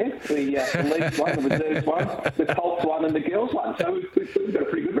last 4 there. The Leeds won, the Reserves won, the Colts won, and the Girls won. So we've got a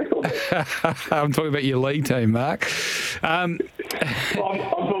pretty good record there. I'm talking about your league team, Mark. I'm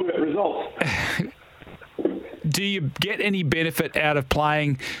talking about results. Do you get any benefit out of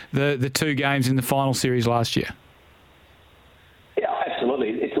playing the 2 games in the final series last year? Yeah, absolutely.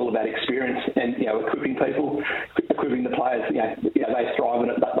 It's all about experience and equipping people, equipping the players. They thrive in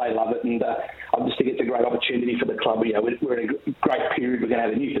it, they love it, and I just think it's a great opportunity for the club. We're in a great period. We're going to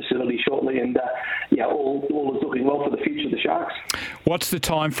have a new facility shortly, and all is looking well for the future of the Sharks. Quarters the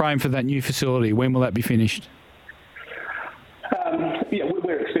time frame for that new facility? When will that be finished?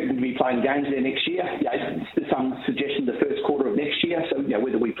 We're expecting to be playing games there next year. There's some suggestion the first quarter of next year. So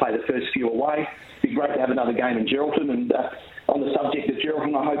whether we play the first few away, it'd be great to have another game in Geraldton. And on the subject of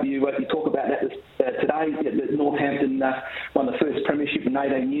Geraldton, I hope you talk about that today. Northampton won the first premiership in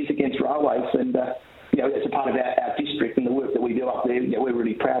 18 years against Railways, and it's a part of our district and the work that we do up there. We're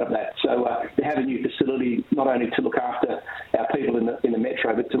really proud of that. So to have a new facility, not only to look after our people in the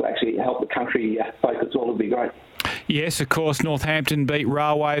metro, but to actually help the country focus all, would be great. Yes, of course, Northampton beat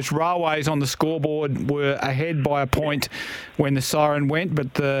Railways. Railways on the scoreboard were ahead by a point when the siren went,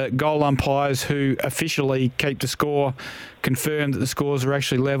 but the goal umpires who officially keep the score confirmed that the scores were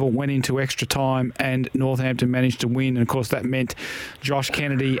actually level, went into extra time, and Northampton managed to win. And, of course, that meant Josh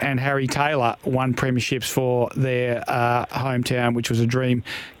Kennedy and Harry Taylor won premierships for their hometown, which was a dream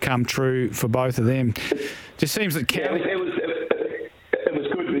come true for both of them. Just seems that it was good.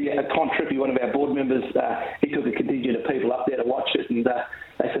 Con Trippy, one of our board members, he took a contingent of people up there to watch it, and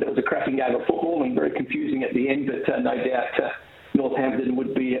they said it was a cracking game of football and very confusing at the end, but no doubt Northampton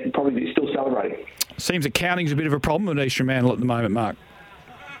would be probably still celebrating. Seems that counting's a bit of a problem at East Fremantle at the moment, Mark.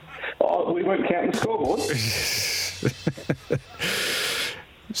 Oh, we weren't counting the scoreboard.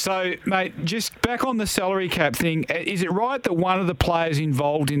 So, mate, just back on the salary cap thing, is it right that one of the players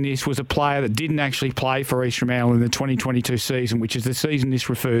involved in this was a player that didn't actually play for East Fremantle in the 2022 season, which is the season this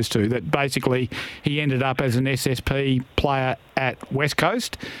refers to, that basically he ended up as an SSP player at West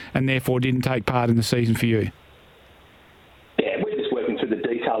Coast and therefore didn't take part in the season for you? Yeah, we're just working through the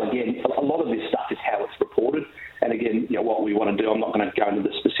detail again. A lot of this stuff is how it's reported. And again, what we want to do, I'm not going to go into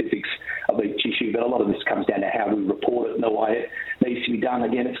the specifics of each issue, but a lot of this comes down to how we report it and the way it needs to be done.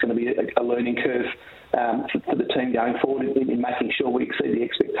 Again, it's going to be a learning curve for the team going forward in making sure we exceed the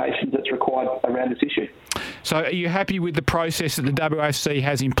expectations that's required around this issue. So are you happy with the process that the WAFC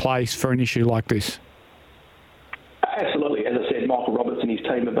has in place for an issue like this? Absolutely. As I said, Michael Roberts and his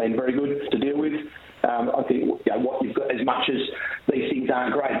team have been very good to deal with. I think what you've got, as much as these things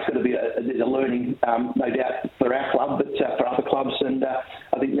aren't great, it's going to be there's a learning, no doubt, for our club, but for other clubs. And I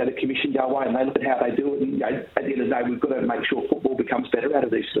think the commission go away and they look at how they do it. And at the end of the day, we've got to make sure football becomes better out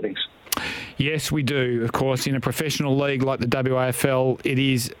of these sort of things. Yes, we do. Of course, in a professional league like the WAFL, it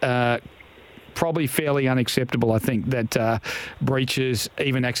is probably fairly unacceptable, I think, that breaches,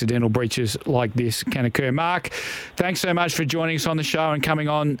 even accidental breaches like this can occur. Mark, thanks so much for joining us on the show and coming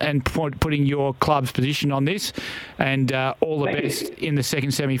on and putting your club's position on this. And all the best in the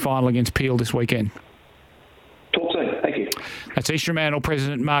second semi-final against Peel this weekend. Talk soon. Thank you. That's East Fremantle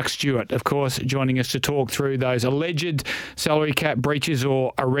President Mark Stewart, of course, joining us to talk through those alleged salary cap breaches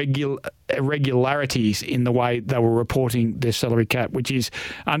or irregularities in the way they were reporting their salary cap, which is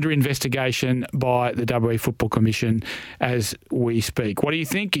under investigation by the WA Football Commission as we speak. What do you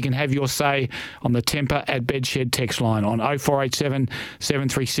think? You can have your say on the Temper at Bedshed text line on 0487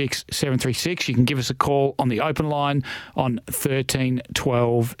 736 736. You can give us a call on the open line on 13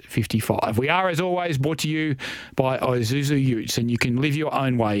 12 55. We are, as always, brought to you by Isuzu Utes, and you can live your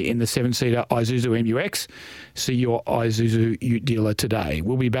own way in the 7-seater Isuzu MUX. See your Isuzu Ute dealer today.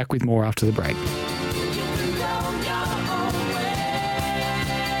 We'll be back with more after the break.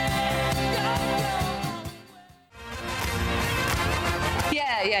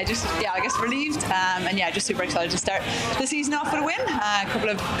 I guess relieved and just super excited to start the season off with a win. A couple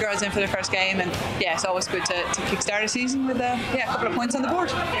of girls in for their first game, and it's always good to kickstart a season with a couple of points on the board.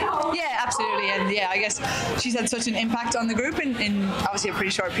 Yeah, absolutely, and I guess she's had such an impact on the group in obviously a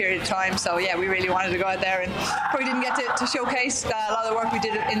pretty short period of time. So we really wanted to go out there and probably didn't get to showcase a lot of the work we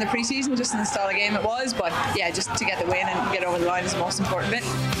did in the pre-season, just in the style of game it was. But just to get the win and get over the line is the most important bit.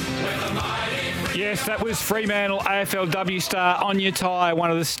 Yes, that was Fremantle AFLW star Anya Tai, one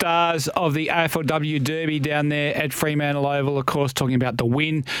of the stars of the AFLW Derby down there at Fremantle Oval, of course, talking about the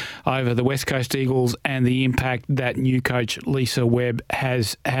win over the West Coast Eagles and the impact that new coach Lisa Webb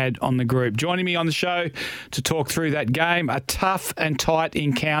has had on the group. Joining me on the show to talk through that game, a tough and tight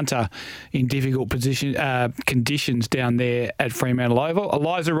encounter in difficult conditions down there at Fremantle Oval.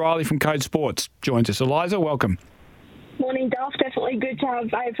 Eliza Riley from Code Sports joins us. Eliza, welcome. Morning, Duff. Definitely good to have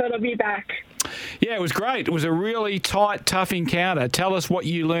AFLW back. Yeah, it was great. It was a really tight, tough encounter. Tell us what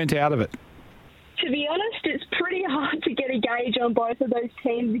you learnt out of it. To be honest, it's pretty hard to get a gauge on both of those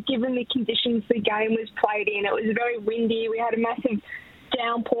teams given the conditions the game was played in. It was very windy. We had a massive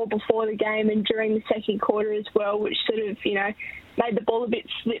downpour before the game and during the second quarter as well, which sort of, made the ball a bit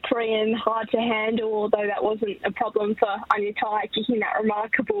slippery and hard to handle, although that wasn't a problem for Anya Tai kicking that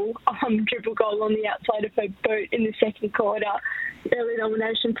remarkable dribble goal on the outside of her boot in the second quarter. Early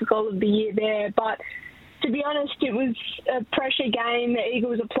nomination for Goal of the Year there. But to be honest, it was a pressure game. The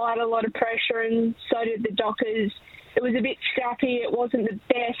Eagles applied a lot of pressure and so did the Dockers. It was a bit scrappy. It wasn't the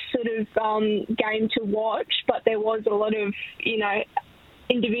best sort of game to watch, but there was a lot of,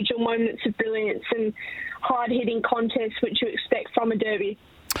 individual moments of brilliance and hard-hitting contests which you expect from a derby.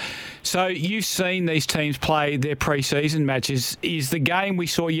 So you've seen these teams play their pre-season matches. Is the game we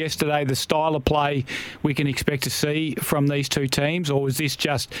saw yesterday the style of play we can expect to see from these two teams, or is this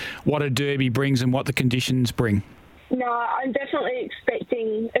just what a derby brings and what the conditions bring? No, I'm definitely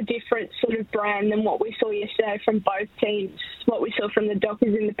expecting a different sort of brand than what we saw yesterday from both teams. What we saw from the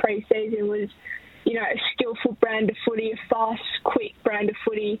Dockers in the pre-season was, a skillful brand of footy, a fast, quick brand of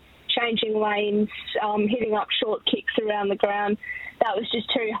footy, changing lanes, hitting up short kicks around the ground. That was just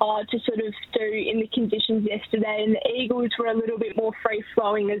too hard to sort of do in the conditions yesterday. And the Eagles were a little bit more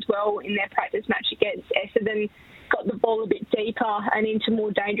free-flowing as well in their practice match against Essendon, got the ball a bit deeper and into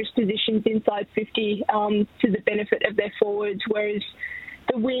more dangerous positions inside 50 to the benefit of their forwards, whereas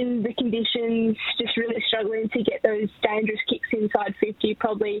the wind, the conditions, just really struggling to get those dangerous kicks inside 50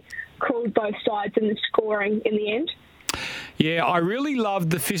 probably crawled both sides in the scoring in the end. Yeah, I really loved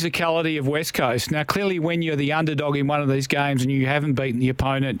the physicality of West Coast. Now, clearly, when you're the underdog in one of these games and you haven't beaten the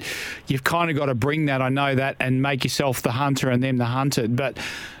opponent, you've kind of got to bring that, I know that, and make yourself the hunter and them the hunted. But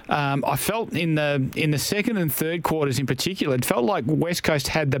I felt in the second and third quarters in particular, it felt like West Coast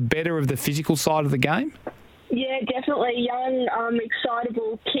had the better of the physical side of the game. Yeah, definitely. Young,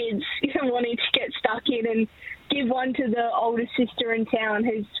 excitable kids wanting to get stuck in and give one to the older sister in town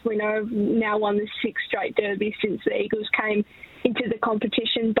who's, we know, now won the 6th straight derby since the Eagles came into the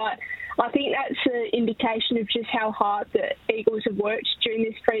competition. But I think that's an indication of just how hard the Eagles have worked during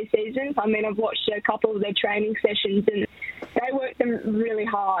this pre-season. I mean, I've watched a couple of their training sessions and they work them really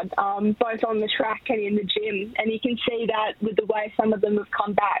hard, both on the track and in the gym. And you can see that with the way some of them have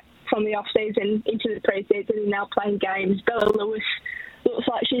come back from the off-season into the pre-season and now playing games. Bella Lewis looks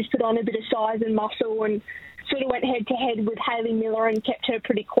like she's put on a bit of size and muscle and sort of went head-to-head with Hayley Miller and kept her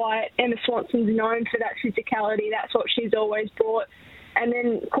pretty quiet. Emma Swanson's known for that physicality. That's what she's always brought. And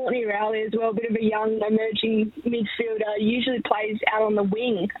then Courtney Rowley as well, a bit of a young, emerging midfielder, usually plays out on the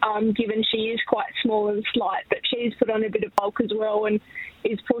wing, given she is quite small and slight. But she's put on a bit of bulk as well and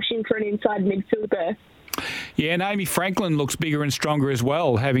is pushing for an inside midfielder. Yeah, and Amy Franklin looks bigger and stronger as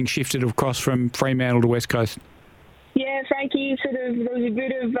well, having shifted across from Fremantle to West Coast. Yeah, Frankie, there was a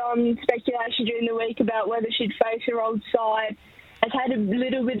bit of speculation during the week about whether she'd face her old side. Has had a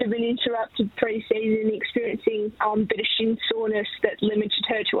little bit of an interrupted pre-season, experiencing a bit of shin soreness that limited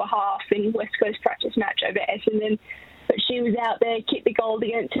her to a half in West Coast practice match over Essendon. But she was out there, kicked the goal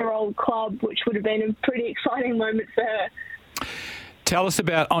against her old club, which would have been a pretty exciting moment for her. Tell us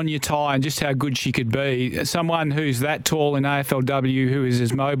about Anya Tai and just how good she could be. Someone who's that tall in AFLW, who is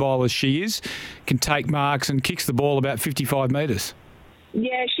as mobile as she is, can take marks and kicks the ball about 55 metres.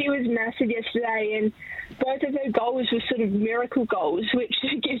 Yeah, she was massive yesterday, and both of her goals were sort of miracle goals, which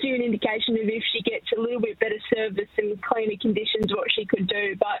gives you an indication of if she gets a little bit better service and cleaner conditions, what she could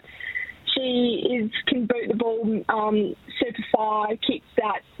do. But she can boot the ball super far, kicked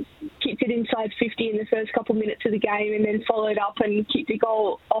it inside 50 in the first couple of minutes of the game, and then followed up and kicked a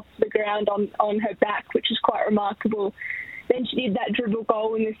goal off the ground on her back, which was quite remarkable. Then she did that dribble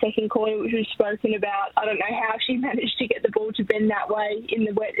goal in the second quarter, which was spoken about. I don't know how she managed to get the ball to bend that way in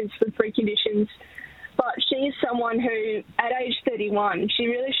the wet and slippery conditions. But she is someone who, at age 31, she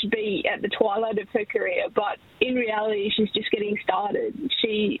really should be at the twilight of her career. But in reality, she's just getting started.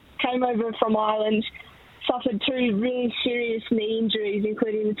 She came over from Ireland, suffered 2 really serious knee injuries,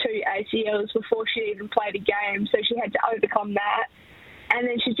 including the 2 ACLs, before she even played a game. So she had to overcome that. And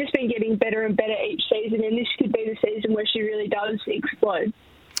then she's just been getting better and better each season, and this could be the season where she really does explode.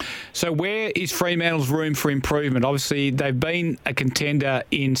 So where is Fremantle's room for improvement? Obviously, they've been a contender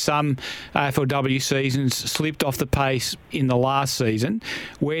in some AFLW seasons, slipped off the pace in the last season.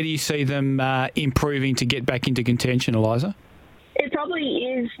 Where do you see them improving to get back into contention, Eliza? It probably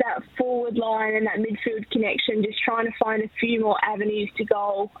is that forward line and that midfield connection, just trying to find a few more avenues to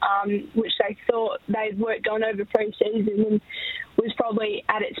goal, which they thought they'd worked on over pre-season and was probably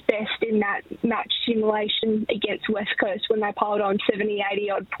at its best in that match simulation against West Coast when they piled on 70,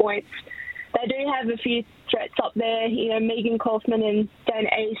 80-odd points. They do have a few threats up there. Megan Kaufman and Dana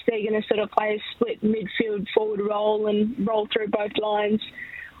East, they're going to sort of play a split midfield forward role and roll through both lines.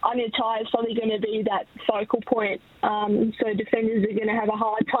 Anya Tai is probably going to be that focal point, so defenders are going to have a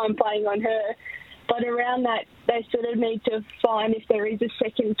hard time playing on her. But around that, they sort of need to find if there is a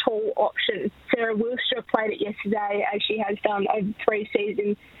second tall option. Sarah Wilster played it yesterday, as she has done over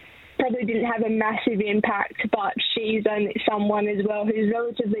pre-season. Probably didn't have a massive impact, but she's only someone as well who's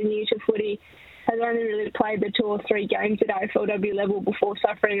relatively new to footy, has only really played the 2 or 3 games at AFLW level before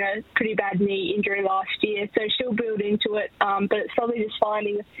suffering a pretty bad knee injury last year. So she'll build into it, but it's probably just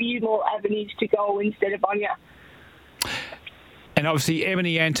finding a few more avenues to goal instead of Anya. And obviously,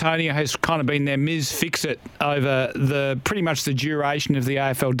 Ebony Antonio has kind of been their Ms. Fix-It over pretty much the duration of the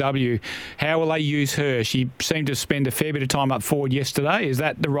AFLW. How will they use her? She seemed to spend a fair bit of time up forward yesterday. Is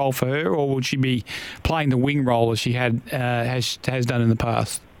that the role for her, or would she be playing the wing role as she has done in the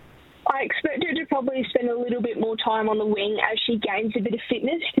past? I expect her to probably spend a little bit more time on the wing as she gains a bit of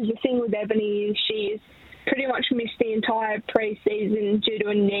fitness, because the thing with Ebony is she has pretty much missed the entire pre-season due to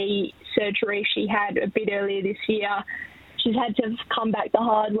a knee surgery she had a bit earlier this year. She's had to come back the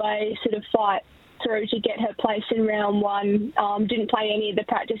hard way, sort of fight through to get her place in round 1. Didn't play any of the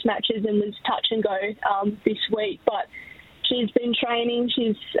practice matches and was touch and go this week, but she's been training.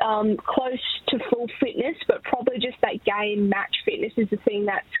 She's close to full fitness, but probably just that game match fitness is the thing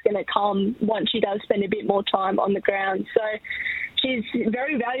that's going to come once she does spend a bit more time on the ground. So she's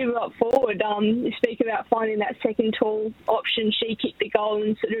very valuable up forward. You speak about finding that second tall option. She kicked the goal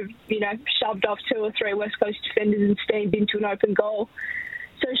and sort of, shoved off 2 or 3 West Coast defenders and steamed into an open goal.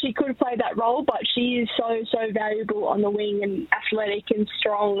 So she could play that role, but she is so valuable on the wing and athletic and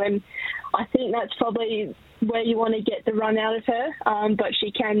strong. And I think that's probably where you want to get the run out of her, but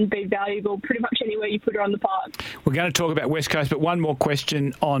she can be valuable pretty much anywhere you put her on the park. We're going to talk about West Coast, but one more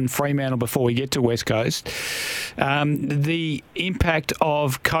question on Fremantle before we get to West Coast. The impact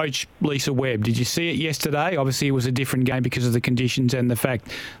of coach Lisa Webb, did you see it yesterday? Obviously it was a different game because of the conditions and the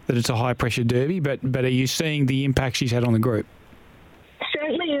fact that it's a high-pressure derby, but are you seeing the impact she's had on the group?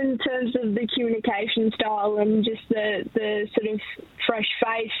 Certainly in terms of the communication style and just the sort of fresh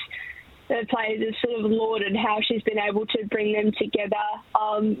face. The players have sort of lauded how she's been able to bring them together,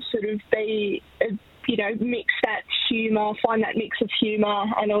 sort of be, mix that humour, find that mix of humour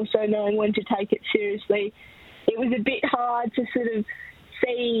and also knowing when to take it seriously. It was a bit hard to sort of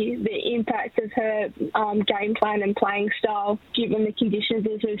see the impact of her game plan and playing style given the conditions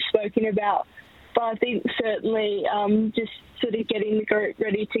as we've spoken about. But I think certainly just sort of getting the group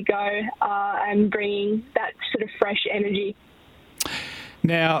ready to go and bringing that sort of fresh energy.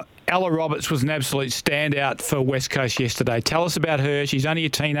 Now, Ella Roberts was an absolute standout for West Coast yesterday. Tell us about her. She's only a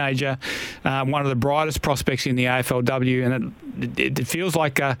teenager, one of the brightest prospects in the AFLW, and it feels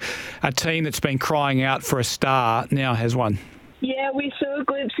like a team that's been crying out for a star now has one. Yeah, we saw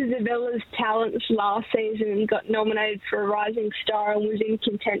glimpses of Ella's talents last season and got nominated for a Rising Star and was in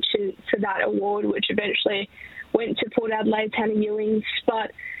contention for that award, which eventually went to Port Adelaide's Hannah Ewings.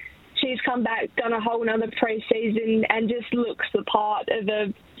 But she's come back, done a whole another pre-season and just looks the part of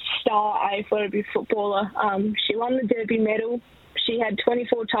a star AFLW footballer. She won the Derby medal. She had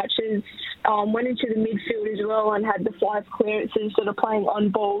 24 touches, went into the midfield as well and had the 5 clearances sort of playing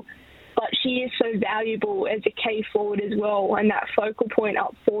on ball. But she is so valuable as a key forward as well and that focal point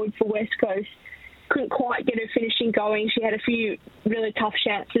up forward for West Coast. Couldn't quite get her finishing going. She had a few really tough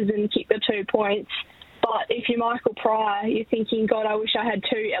chances and kicked the 2 points. But if you're Michael Pryor, you're thinking, God, I wish I had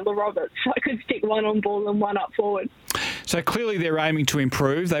 2 Ella Roberts. I could stick one on ball and one up forward. So clearly they're aiming to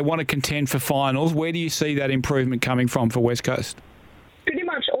improve. They want to contend for finals. Where do you see that improvement coming from for West Coast? Pretty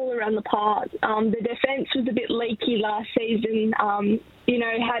much all around the park. The defence was a bit leaky last season.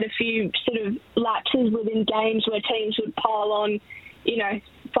 Had a few sort of lapses within games where teams would pile on,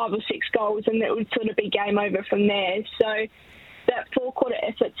 5 or 6 goals and it would sort of be game over from there. So that 4-quarter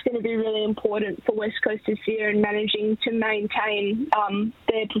effort's going to be really important for West Coast this year and managing to maintain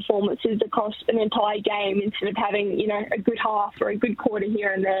their performances across an entire game instead of having, a good half or a good quarter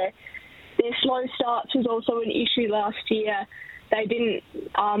here and there. Their slow starts was also an issue last year. They didn't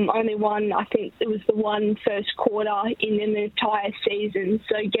only won, I think it was the one first quarter in the entire season.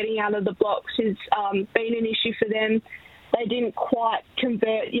 So getting out of the blocks has been an issue for them. They didn't quite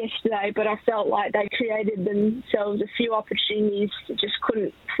convert yesterday, but I felt like they created themselves a few opportunities, just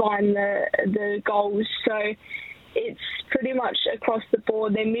couldn't find the goals. So it's pretty much across the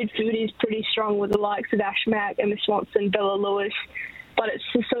board. Their midfield is pretty strong with the likes of Ash Mack, Emma Swanson, Bella Lewis. But it's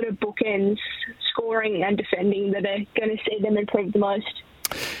the sort of bookends, scoring and defending, that are going to see them improve the most.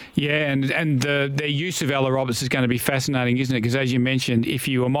 Yeah, and their use of Ella Roberts is going to be fascinating, isn't it? Because as you mentioned, if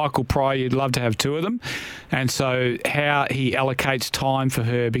you were Michael Pryor, you'd love to have 2 of them. And so how he allocates time for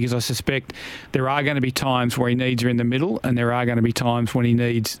her, because I suspect there are going to be times where he needs her in the middle and there are going to be times when he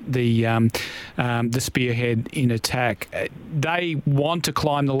needs the spearhead in attack. They want to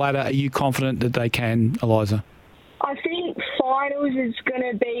climb the ladder. Are you confident that they can, Eliza? I think finals is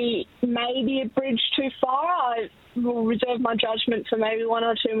going to be maybe a bridge too far. I will reserve my judgment for maybe 1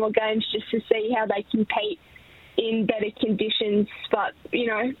 or 2 more games just to see how they compete in better conditions. But,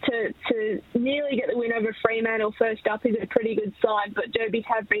 to nearly get the win over Fremantle first up is a pretty good sign. But derbies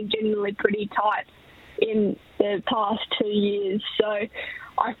have been generally pretty tight in the past 2 years. So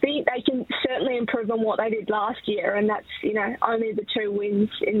I think they can certainly improve on what they did last year, and that's, only the 2 wins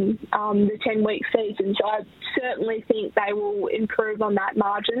in the 10-week season. So I certainly think they will improve on that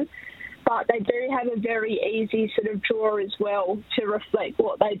margin. But they do have a very easy sort of draw as well to reflect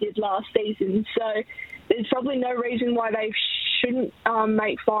what they did last season. So there's probably no reason why they shouldn't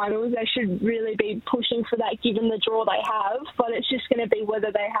make finals. They should really be pushing for that given the draw they have. But it's just going to be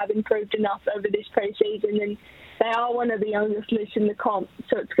whether they have improved enough over this pre-season. And they are one of the youngest lists in the comp.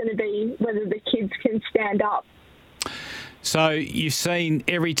 So it's going to be whether the kids can stand up. So you've seen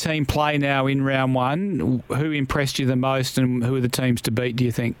every team play now in round 1. Who impressed you the most and who are the teams to beat, do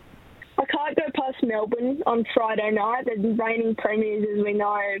you think? I can't go past Melbourne on Friday night. They're the reigning premiers, as we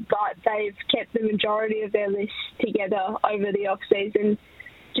know, but they've kept the majority of their list together over the off-season.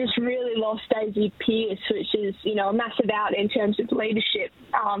 just really lost Daisy Pearce, which is, a massive out in terms of leadership.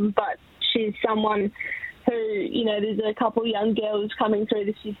 But she's someone who, there's a couple of young girls coming through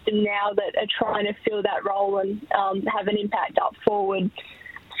the system now that are trying to fill that role and have an impact up forward.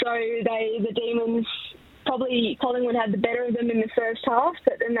 So the Demons, probably Collingwood had the better of them in the first half,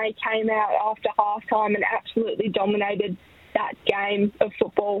 but then they came out after half-time and absolutely dominated that game of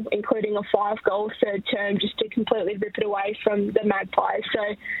football, including a 5-goal third term, just to completely rip it away from the Magpies.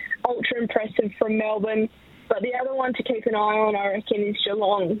 So ultra impressive from Melbourne. But the other one to keep an eye on, I reckon, is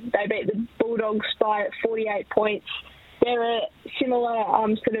Geelong. They beat the Bulldogs by 48 points. They're a similar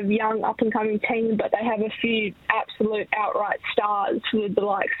sort of young up-and-coming team, but they have a few absolute outright stars, with the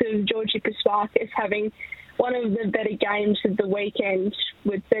likes of Georgie Pasparkas having one of the better games of the weekend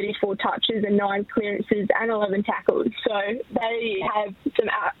with 34 touches and 9 clearances and 11 tackles. So they have some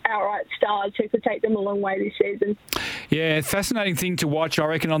outright stars who could take them a long way this season. Yeah, fascinating thing to watch, I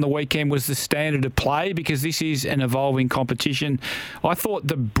reckon, on the weekend was the standard of play, because this is an evolving competition. I thought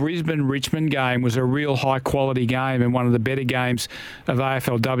the Brisbane-Richmond game was a real high-quality game and one of the better games of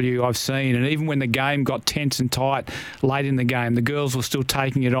AFLW I've seen. And even when the game got tense and tight late in the game, the girls were still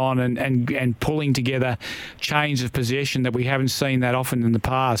taking it on and pulling together chains of possession that we haven't seen that often in the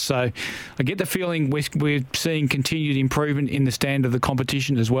past. So I get the feeling we're seeing continued improvement in the standard of the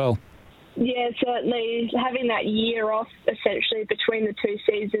competition as well. Yeah, certainly. Having that year off, essentially, between the two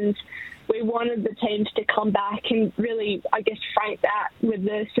seasons, we wanted the teams to come back and really, I guess, frank that with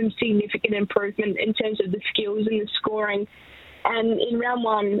some significant improvement in terms of the skills and the scoring. And in round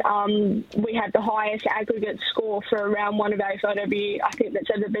one, we had the highest aggregate score for a round one of AFLW, I think, that's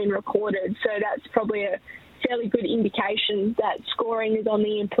ever been recorded. So that's probably a fairly good indication that scoring is on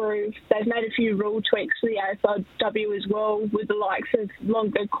the improve. They've made a few rule tweaks for the AFLW as well, with the likes of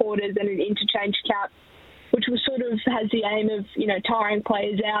longer quarters and an interchange cap, which was sort of has the aim of, tiring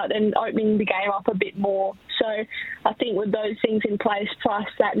players out and opening the game up a bit more. So I think with those things in place, plus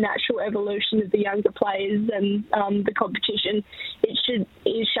that natural evolution of the younger players and the competition, it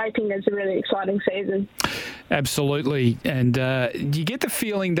is shaping as a really exciting season. Absolutely. And you get the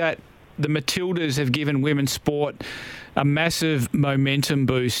feeling that the Matildas have given women's sport a massive momentum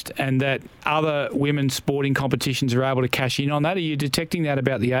boost, and that other women's sporting competitions are able to cash in on that. Are you detecting that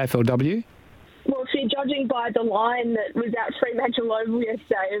about the AFLW? Well, so judging by the line that was at Fremantle Oval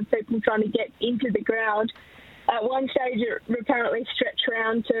yesterday of people trying to get into the ground, at one stage it apparently stretched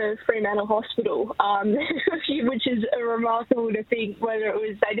around to Fremantle Hospital, which is remarkable to think, whether it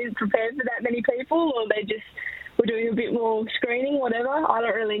was they didn't prepare for that many people or they just were doing a bit more screening, whatever. I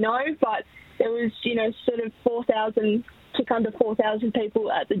don't really know, but there was, sort of 4,000, took under 4,000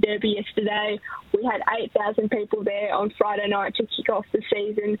 people at the Derby yesterday. We had 8,000 people there on Friday night to kick off the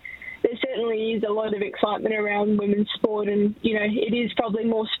season. There certainly is a lot of excitement around women's sport, and, it is probably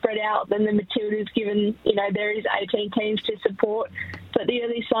more spread out than the Matildas, given, there is 18 teams to support. But the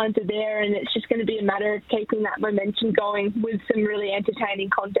early signs are there, and it's just going to be a matter of keeping that momentum going with some really entertaining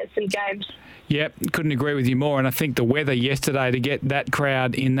contests and games. Yep, couldn't agree with you more. And I think the weather yesterday, to get that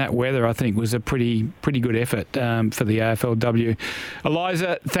crowd in that weather, I think was a pretty good effort for the AFLW.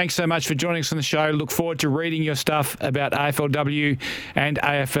 Eliza, thanks so much for joining us on the show. Look forward to reading your stuff about AFLW and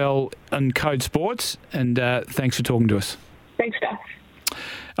AFL and Code Sports. And thanks for talking to us. Thanks, Steph.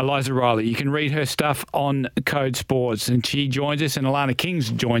 Eliza Riley. You can read her stuff on Code Sports, and she joins us, and Alana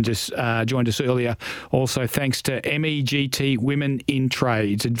Kings joined us earlier. Also, thanks to MEGT Women in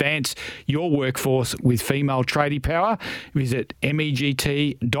Trades. Advance your workforce with female tradie power. Visit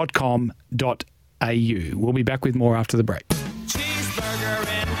MEGT.com.au. We'll be back with more after the break. Cheeseburger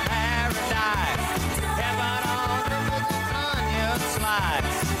in paradise. Heaven on earth with an onion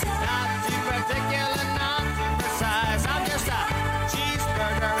slice. Not too particular, not too precise. I'm just a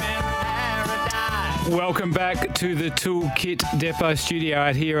cheeseburger in paradise. Welcome back to the Toolkit Depot studio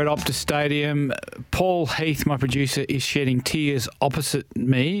out here at Optus Stadium. Paul Heath, my producer, is shedding tears opposite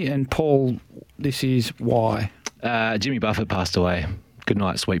me. And Paul, this is why. Jimmy Buffett passed away. Good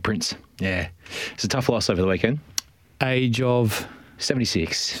night, sweet prince. Yeah. It's a tough loss over the weekend. Age of?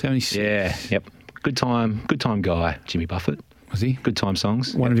 76. 76. Yeah, yep. Good time guy, Jimmy Buffett. Was he? Good time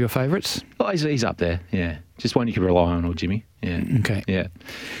songs. One of your favourites? Oh, he's up there, yeah. Just one you can rely on, old Jimmy. Yeah. Okay. Yeah.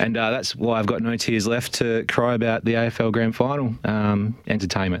 And that's why I've got no tears left to cry about the AFL Grand Final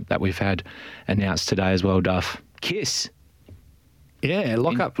entertainment that we've had announced today as well, Duff. Kiss. Yeah,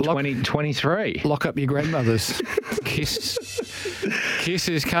 lock up 2023. Lock up your grandmothers. Kiss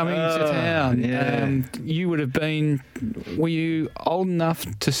is coming to town. Yeah. You would have been. Were you old enough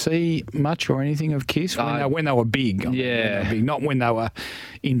to see much or anything of Kiss when they were big? Not when they were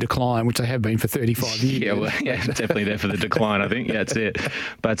in decline, which they have been for 35 years. Definitely there for the decline. I think that's it.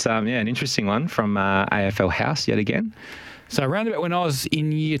 But an interesting one from AFL House yet again. So around about when I was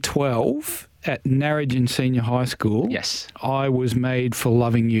in year 12 at Narrogin Senior High School, yes, I Was Made for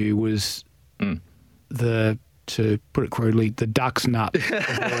Loving You was to put it crudely, the duck's nut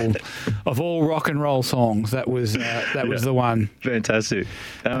of all rock and roll songs. That was the one. Fantastic.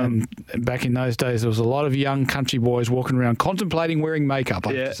 Back in those days, there was a lot of young country boys walking around contemplating wearing makeup.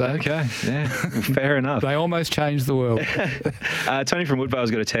 I have to say. Okay. Yeah. Fair enough. They almost changed the world. Tony from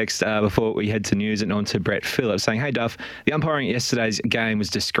Woodvale's got a text before we head to news and on to Brett Phillips saying, "Hey Duff, the umpiring at yesterday's game was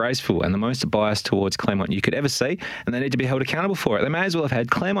disgraceful and the most biased towards Claremont you could ever see, and they need to be held accountable for it. They may as well have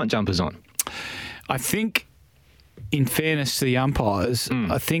had Claremont jumpers on." I think, in fairness to the umpires,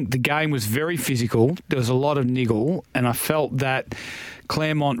 I think the game was very physical. There was a lot of niggle, and I felt that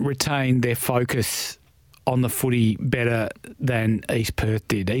Claremont retained their focus on the footy better than East Perth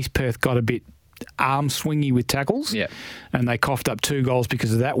did. East Perth got a bit arm swingy with tackles, and they coughed up 2 goals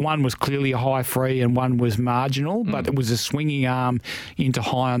because of that. One was clearly a high free and one was marginal, but it was a swinging arm into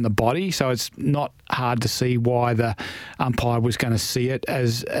high on the body, so it's not hard to see why the umpire was going to see it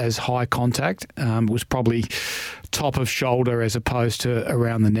as high contact. It was probably top of shoulder as opposed to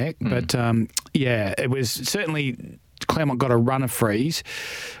around the neck, but it was certainly Claremont got a run of frees,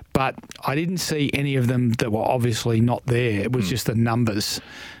 but I didn't see any of them that were obviously not there. It was just the numbers.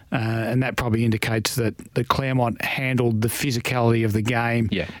 And that probably indicates that Claremont handled the physicality of the game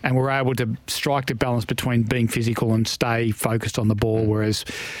and were able to strike the balance between being physical and stay focused on the ball, whereas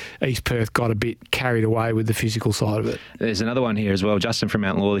East Perth got a bit carried away with the physical side of it. There's another one here as well. Justin from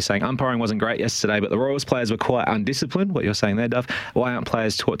Mount Lawley saying, umpiring wasn't great yesterday, but the Royals players were quite undisciplined. What you're saying there, Duff. Why aren't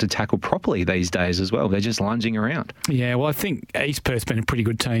players taught to tackle properly these days as well? They're just lunging around. Yeah, well, I think East Perth's been a pretty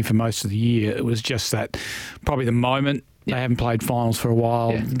good team for most of the year. It was just that probably the moment. They haven't played finals for a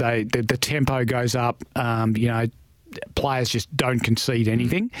while. The tempo goes up. Players just don't concede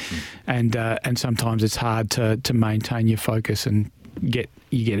anything, and sometimes it's hard to maintain your focus and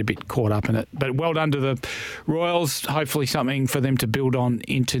you get a bit caught up in it. But well done to the Royals. Hopefully something for them to build on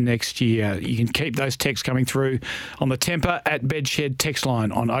into next year. You can keep those texts coming through on the Temper at Bedshed text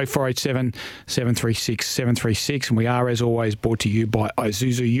line on 0487 736 736. And we are, as always, brought to you by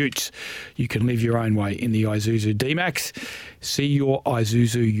Isuzu Utes. You can live your own way in the Isuzu D-Max. See your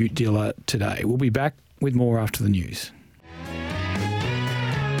Isuzu Ute dealer today. We'll be back with more after the news.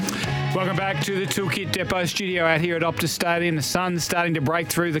 Welcome back to the Toolkit Depot studio out here at Optus Stadium. The sun's starting to break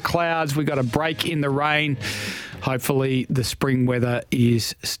through the clouds. We've got a break in the rain. Hopefully the spring weather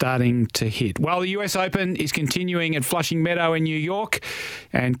is starting to hit. Well, the US Open is continuing at Flushing Meadow in New York,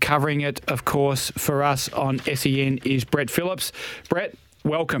 and covering it, of course, for us on SEN is Brett Phillips. Brett,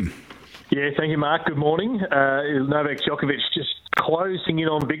 welcome. Yeah, thank you, Mark. Good morning. Novak Djokovic just closing in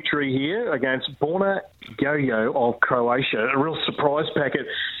on victory here against Borna Gojo of Croatia. A real surprise packet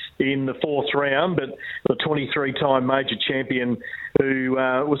in the fourth round, but the 23-time major champion who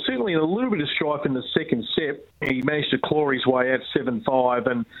was certainly in a little bit of strife in the second set. He managed to claw his way out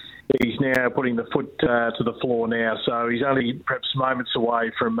 7-5, and he's now putting the foot to the floor now. So he's only perhaps moments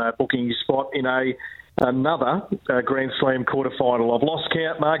away from booking his spot in another Grand Slam quarterfinal. I've lost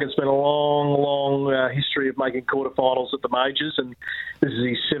count, Mark. It's been a long history of making quarterfinals at the majors, and this is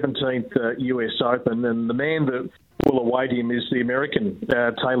his 17th US Open. And the man that will await him is the American,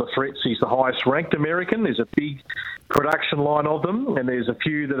 Taylor Fritz. He's the highest-ranked American. There's a big production line of them, and there's a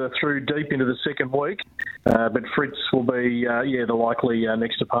few that are through deep into the second week. But Fritz will be, the likely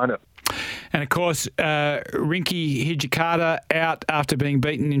next opponent. And, of course, Rinky Hijikata out after being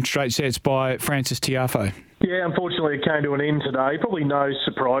beaten in straight sets by Francis Tiafoe. Yeah, unfortunately it came to an end today. Probably no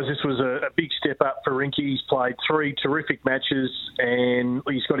surprise. This was a big step up for Rinky. He's played 3 terrific matches and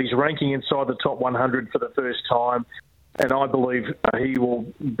he's got his ranking inside the top 100 for the first time. And I believe he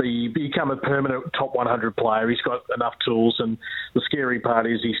will become a permanent top 100 player. He's got enough tools, and the scary part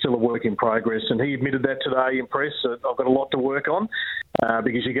is he's still a work in progress. And he admitted that today in press. I've got a lot to work on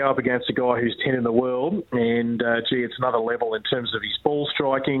because you go up against a guy who's 10 in the world, and it's another level in terms of his ball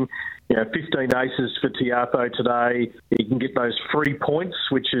striking. 15 aces for Tiafoe today. He can get those free points,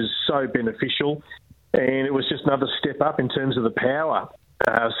 which is so beneficial. And it was just another step up in terms of the power.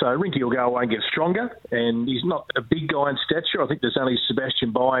 So Rinky will go away and get stronger, and he's not a big guy in stature. I think there's only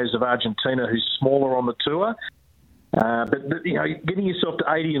Sebastian Baez of Argentina who's smaller on the tour. But getting yourself to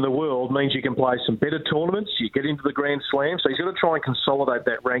 80 in the world means you can play some better tournaments. You get into the Grand Slam. So he's got to try and consolidate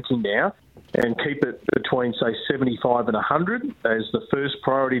that ranking now and keep it between, say, 75 and 100 as the first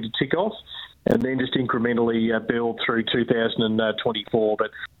priority to tick off, and then just incrementally build through 2024.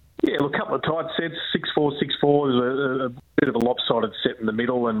 But yeah, look, a couple of tight sets, 6-4, 6-4. There's a bit of a lopsided set in the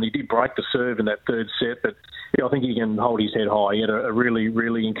middle, and he did break the serve in that third set. But yeah, I think he can hold his head high. He had a really,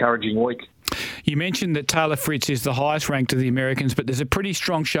 really encouraging week. You mentioned that Taylor Fritz is the highest ranked of the Americans, but there's a pretty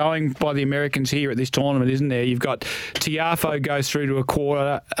strong showing by the Americans here at this tournament, isn't there? You've got Tiafoe goes through to a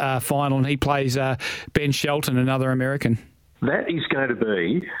quarter final, and he plays Ben Shelton, another American. That is going to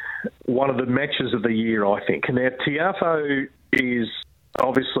be one of the matches of the year, I think. Now, Tiafoe is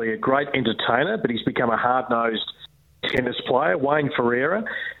obviously a great entertainer, but he's become a hard-nosed tennis player. Wayne Ferreira,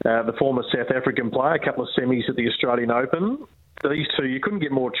 the former South African player, a couple of semis at the Australian Open. These two, you couldn't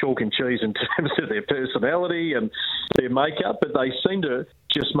get more chalk and cheese in terms of their personality and their makeup, but they seem to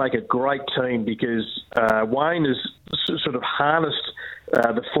just make a great team because Wayne has sort of harnessed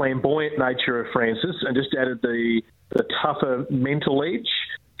the flamboyant nature of Francis and just added the tougher mental edge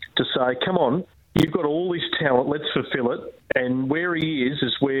to say, come on, you've got all this talent, let's fulfill it. And where he is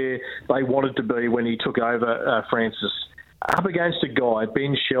where they wanted to be when he took over Francis. Up against a guy,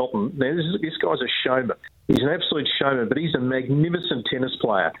 Ben Shelton. Now, this guy's a showman. He's an absolute showman, but he's a magnificent tennis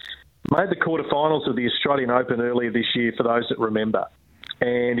player. Made the quarterfinals of the Australian Open earlier this year, for those that remember.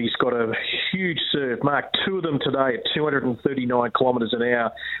 And he's got a huge serve. Marked two of them today at 239 kilometres an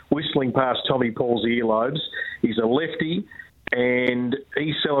hour, whistling past Tommy Paul's earlobes. He's a lefty, and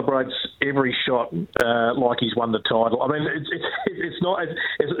he celebrates every shot like he's won the title. I mean, it's not.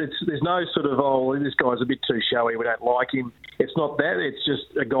 There's no sort of, this guy's a bit too showy, we don't like him. It's not that. It's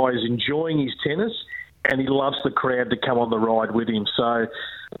just a guy who's enjoying his tennis, and he loves the crowd to come on the ride with him. So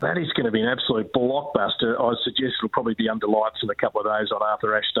that is going to be an absolute blockbuster. I suggest it'll probably be under lights in a couple of days on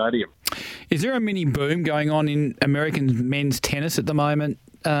Arthur Ashe Stadium. Is there a mini boom going on in American men's tennis at the moment,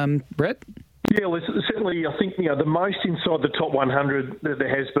 Brett? Yeah, well, certainly I think the most inside the top 100 that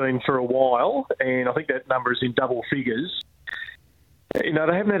there has been for a while, and I think that number is in double figures. They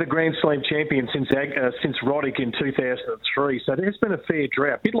haven't had a Grand Slam champion since Roddick in 2003, so there's been a fair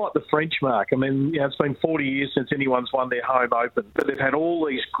drought, a bit like the French, Mark. I mean, it's been 40 years since anyone's won their home Open, but they've had all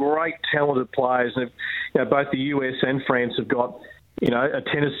these great, talented players, and both the US and France have got a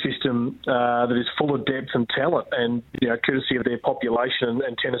tennis system that is full of depth and talent, and courtesy of their population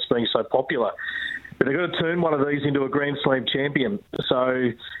and tennis being so popular. But they've got to turn one of these into a Grand Slam champion.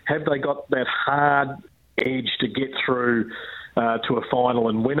 So have they got that hard edge to get through to a final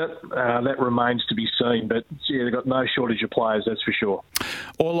and win it? That remains to be seen. But they've got no shortage of players, that's for sure.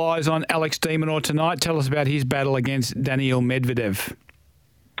 All eyes on Alex de Minaur tonight. Tell us about his battle against Daniil Medvedev.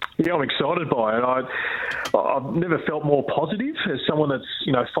 Yeah, I'm excited by it. I've never felt more positive as someone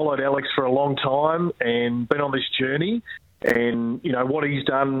that's followed Alex for a long time and been on this journey. And what he's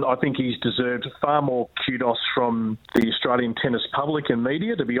done, I think he's deserved far more kudos from the Australian tennis public and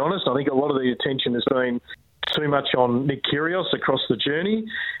media. To be honest, I think a lot of the attention has been too much on Nick Kyrgios across the journey.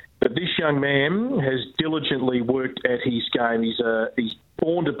 But this young man has diligently worked at his game. He's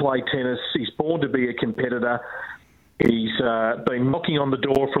born to play tennis. He's born to be a competitor. He's been knocking on the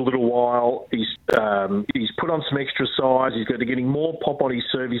door for a little while. He's put on some extra size. He's getting more pop on his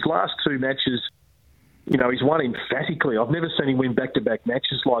serve. His last two matches, he's won emphatically. I've never seen him win back-to-back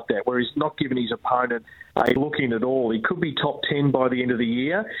matches like that, where he's not given his opponent a look in at all. He could be top 10 by the end of the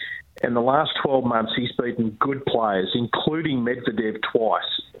year. And the last 12 months, he's beaten good players, including Medvedev twice.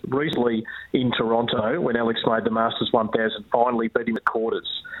 Recently in Toronto, when Alex made the Masters 1000, finally beat him at quarters.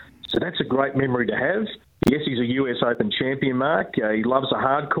 So that's a great memory to have. Yes, he's a US Open champion, Mark. He loves a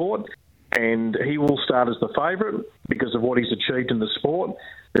hard court, and he will start as the favourite because of what he's achieved in the sport.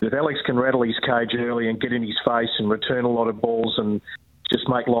 But if Alex can rattle his cage early and get in his face and return a lot of balls and just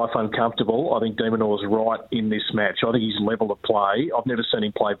make life uncomfortable, I think de Minaur's right in this match. I think his level of play, I've never seen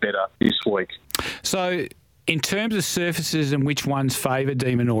him play better this week. So, in terms of surfaces and which ones favour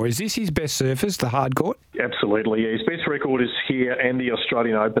de Minaur, is this his best surface, the hard court? Absolutely, yeah. His best record is here and the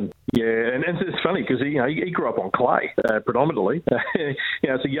Australian Open. Yeah, and it's funny because he grew up on clay predominantly.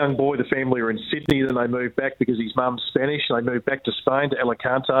 As a young boy, the family were in Sydney, then they moved back because his mum's Spanish. They moved back to Spain, to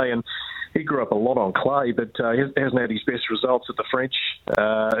Alicante, and he grew up a lot on clay, but he hasn't had his best results at the French.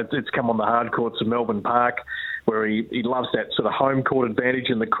 It's come on the hard courts of Melbourne Park, where he loves that sort of home court advantage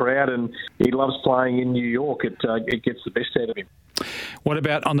in the crowd, and he loves playing in New York. It gets the best out of him. What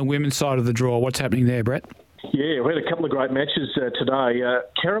about on the women's side of the draw? What's happening there, Brett? Yeah, we had a couple of great matches today.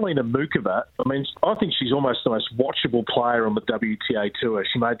 Carolina Mukova, I think she's almost the most watchable player on the WTA Tour.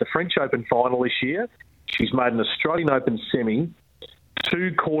 She made the French Open final this year. She's made an Australian Open semi,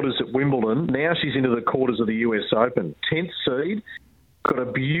 2 quarters at Wimbledon. Now she's into the quarters of the US Open. 10th seed, got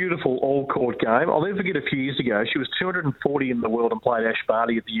a beautiful all-court game. I'll never forget a few years ago, she was 240 in the world and played Ash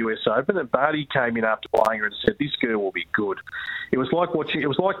Barty at the US Open, and Barty came in after playing her and said, "This girl will be good." It was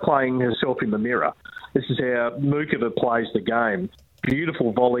like playing herself in the mirror. This is how Mukova plays the game.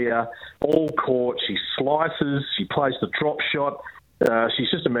 Beautiful volleyer, all court. She slices. She plays the drop shot.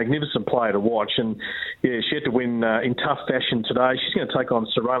 She's just a magnificent player to watch. And, yeah, she had to win in tough fashion today. She's going to take on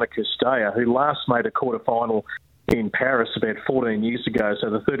Sorana Castella, who last made a quarterfinal in Paris about 14 years ago. So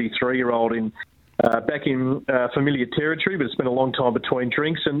the 33-year-old back in familiar territory, but it's been a long time between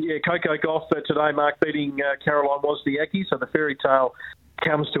drinks. And, yeah, Coco Gauff today, Mark, beating Caroline Wozniacki. So the fairy tale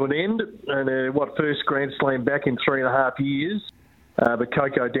comes to an end. And first Grand Slam back in 3.5 years. But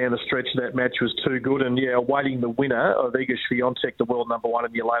Coco down the stretch of that match was too good. And, yeah, awaiting the winner of Iga Swiatek, the world number 1,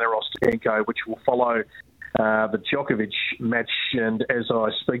 and Jelena Ostapenko, which will follow the Djokovic match. And as I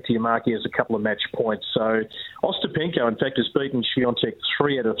speak to you, Mark, he has a couple of match points. So Ostapenko, in fact, has beaten Swiatek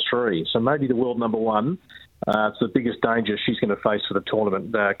 3 out of 3. So maybe the world number 1. It's the biggest danger she's going to face for the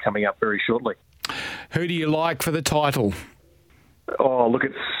tournament coming up very shortly. Who do you like for the title? Oh, look,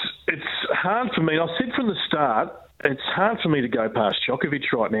 it's hard for me. I said from the start, it's hard for me to go past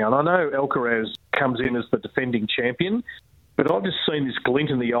Djokovic right now. And I know Alcaraz comes in as the defending champion, but I've just seen this glint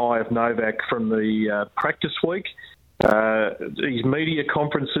in the eye of Novak from the practice week, his media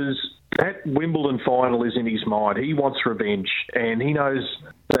conferences. That Wimbledon final is in his mind. He wants revenge, and he knows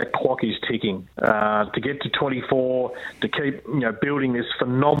that clock is ticking. To get to 24, to keep building this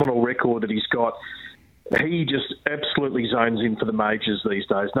phenomenal record that he's got, he just absolutely zones in for the majors these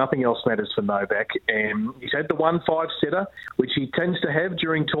days. Nothing else matters for Novak. And he's had the 1-5 setter, which he tends to have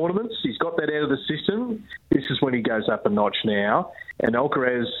during tournaments. He's got that out of the system. This is when he goes up a notch now. And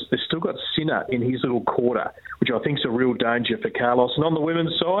Alcaraz has still got Sinner in his little quarter, which I think is a real danger for Carlos. And on the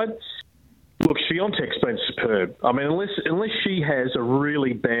women's side, look, Swiatek's been superb. I mean, unless she has a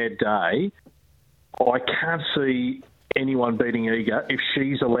really bad day, I can't see anyone beating Iga if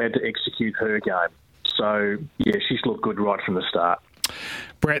she's allowed to execute her game. So, yeah, she's looked good right from the start.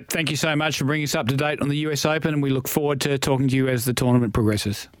 Brett, thank you so much for bringing us up to date on the US Open, and we look forward to talking to you as the tournament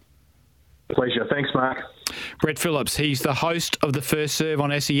progresses. Pleasure. Thanks, Mark. Brett Phillips, he's the host of The First Serve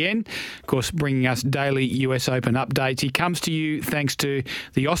on SEN, of course, bringing us daily US Open updates. He comes to you thanks to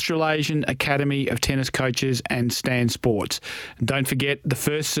the Australasian Academy of Tennis Coaches and Stan Sports. And don't forget The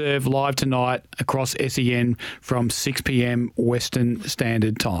First Serve live tonight across SEN from 6 p.m. Western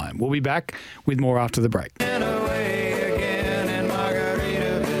Standard Time. We'll be back with more after the break.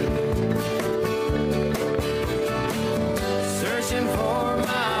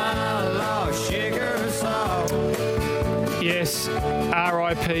 Yes,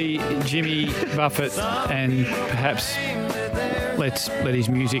 R.I.P. Jimmy Buffett, and perhaps let's let his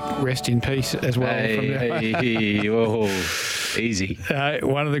music rest in peace as well. Easy.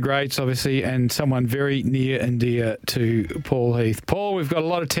 One of the greats, obviously, and someone very near and dear to Paul Heath. Paul, we've got a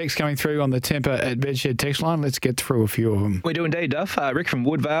lot of texts coming through on the Temper at Bedshed text line. Let's get through a few of them. We do indeed, Duff. Rick from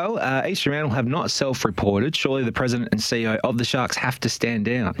Woodvale. East Fremantle have not self-reported. Surely the president and CEO of the Sharks have to stand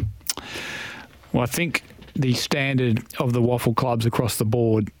down. Well, I think the standard of the waffle clubs across the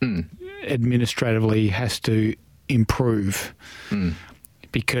board administratively has to improve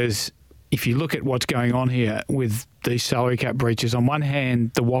because if you look at what's going on here with these salary cap breaches, on one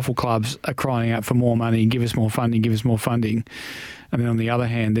hand, the waffle clubs are crying out for more money, give us more funding, give us more funding. And then on the other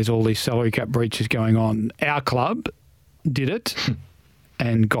hand, there's all these salary cap breaches going on. Our club did it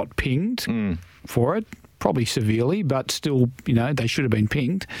and got pinged for it. Probably severely, but still, they should have been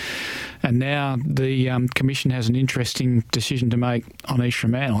pinged. And now the Commission has an interesting decision to make on East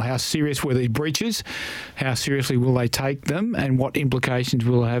Fremantle. How serious were these breaches? How seriously will they take them? And what implications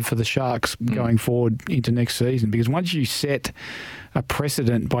will it have for the Sharks going forward into next season? Because once you set a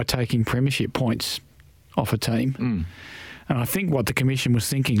precedent by taking premiership points off a team, and I think what the Commission was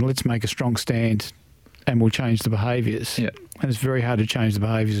thinking, let's make a strong stand and we'll change the behaviours. Yeah. And it's very hard to change the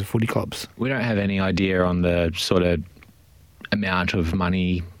behaviours of footy clubs. We don't have any idea on the sort of amount of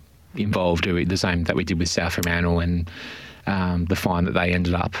money involved, the same that we did with South Fremantle and the fine that they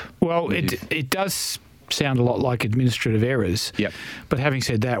ended up. Well, it does sound a lot like administrative errors. Yep. But having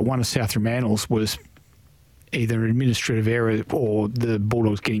said that, one of South Fremantle's was either an administrative error or the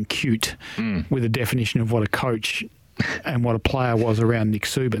Bulldogs getting cute with a definition of what a coach and what a player was around Nick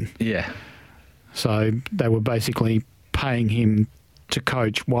Subban. Yeah. So they were basically paying him to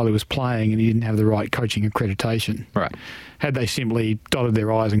coach while he was playing and he didn't have the right coaching accreditation. Right. Had they simply dotted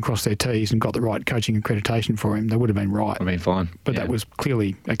their I's and crossed their T's and got the right coaching accreditation for him, they would have been right. Would have been fine. But that was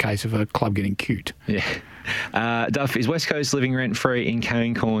clearly a case of a club getting cute. Yeah. Duff, is West Coast living rent-free in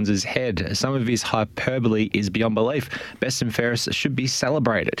Kane Corns' head? Some of his hyperbole is beyond belief. Best and fairest should be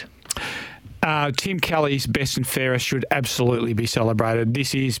celebrated. Tim Kelly's best and fairest should absolutely be celebrated.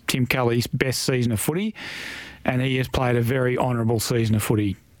 This is Tim Kelly's best season of footy, and he has played a very honourable season of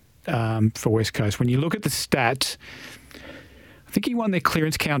footy for West Coast. When you look at the stats, I think he won their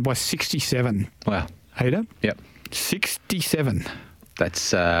clearance count by 67. Wow. Hader? Yep. 67.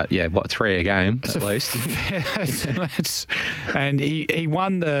 That's, 3 a game at least. And he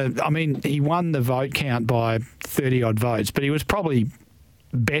won the vote count by 30-odd votes, but he was probably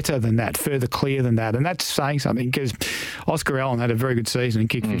better than that, further clear than that. And that's saying something because Oscar Allen had a very good season and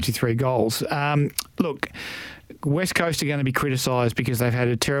kicked 53 goals. Look, West Coast are going to be criticised because they've had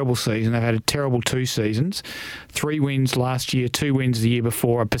a terrible season. They've had a terrible 2 seasons. 3 wins last year, 2 wins the year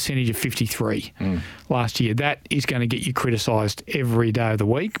before, a percentage of 53 last year. That is going to get you criticised every day of the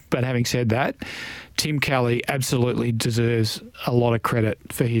week. But having said that, Tim Kelly absolutely deserves a lot of credit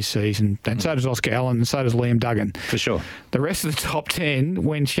for his season. And so does Oscar Allen and so does Liam Duggan. For sure. The rest of the top 10,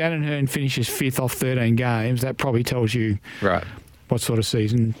 when Shannon Hearn finishes 5th off 13 games, that probably tells you what sort of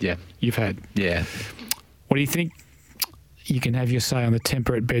season you've had. Yeah. What do you think? You can have your say on the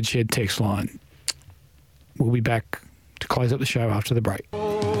Temperate Bedshed text line. We'll be back to close up the show after the break.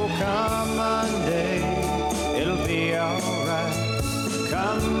 Oh, come Monday, it'll be all right.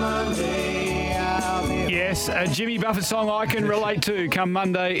 Come Monday, I'll be... Yes, a Jimmy Buffett song I can relate to. Come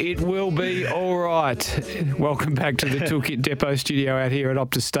Monday, it will be all right. Welcome back to the Toolkit Depot studio out here at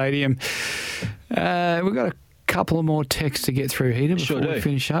Optus Stadium. We've got a couple of more texts to get through, Heater, before we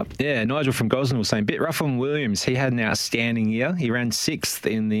finish up. Yeah, Nigel from Gosnell was saying, bit rough on Williams. He had an outstanding year. He ran 6th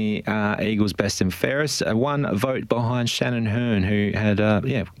in the Eagles Best and Fairest, 1 vote behind Shannon Hearn, who had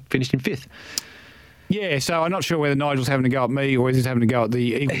finished in 5th. Yeah, so I'm not sure whether Nigel's having to go at me or he's having to go at the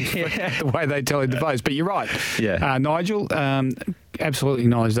Eagles the way they tallied the votes. But you're right. Yeah. Nigel, absolutely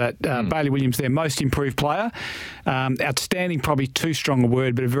acknowledge that. Bailey Williams, their most improved player. Outstanding, probably too strong a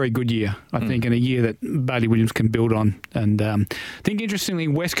word, but a very good year, I think, and a year that Bailey Williams can build on. And I think, interestingly,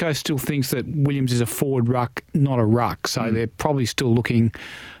 West Coast still thinks that Williams is a forward ruck, not a ruck. So they're probably still looking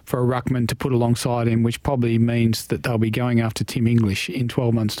for a ruckman to put alongside him, which probably means that they'll be going after Tim English in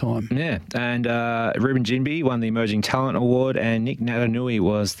 12 months' time. Yeah, and Ruben Jinby won the Emerging Talent Award, and Nick Natanui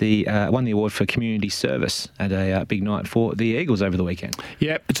won the award for community service at a big night for the Eagles over the weekend.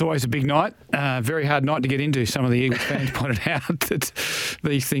 Yep, it's always a big night. Very hard night to get into. Some of the Eagles fans pointed out that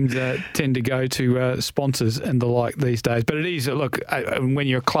these things tend to go to sponsors and the like these days. But it is, look, when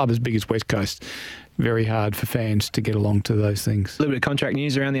you're a club as big as West Coast, very hard for fans to get along to those things. A little bit of contract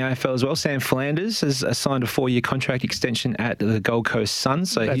news around the AFL as well. Sam Flanders has signed a 4-year contract extension at the Gold Coast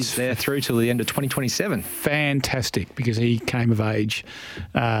Suns, so he's there through till the end of 2027. Fantastic, because he came of age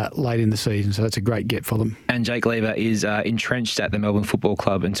late in the season, so that's a great get for them. And Jake Lever is entrenched at the Melbourne Football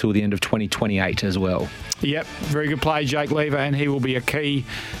Club until the end of 2028 as well. Yep, very good play, Jake Lever, and he will be a key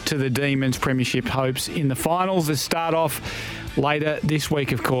to the Demons' premiership hopes in the finals. Let's start off later this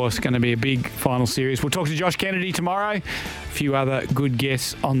week, of course, going to be a big final series. We'll talk to Josh Kennedy tomorrow. A few other good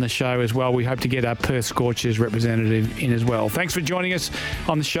guests on the show as well. We hope to get our Perth Scorchers representative in as well. Thanks for joining us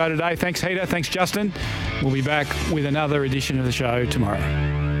on the show today. Thanks, Heater. Thanks, Justin. We'll be back with another edition of the show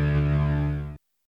tomorrow.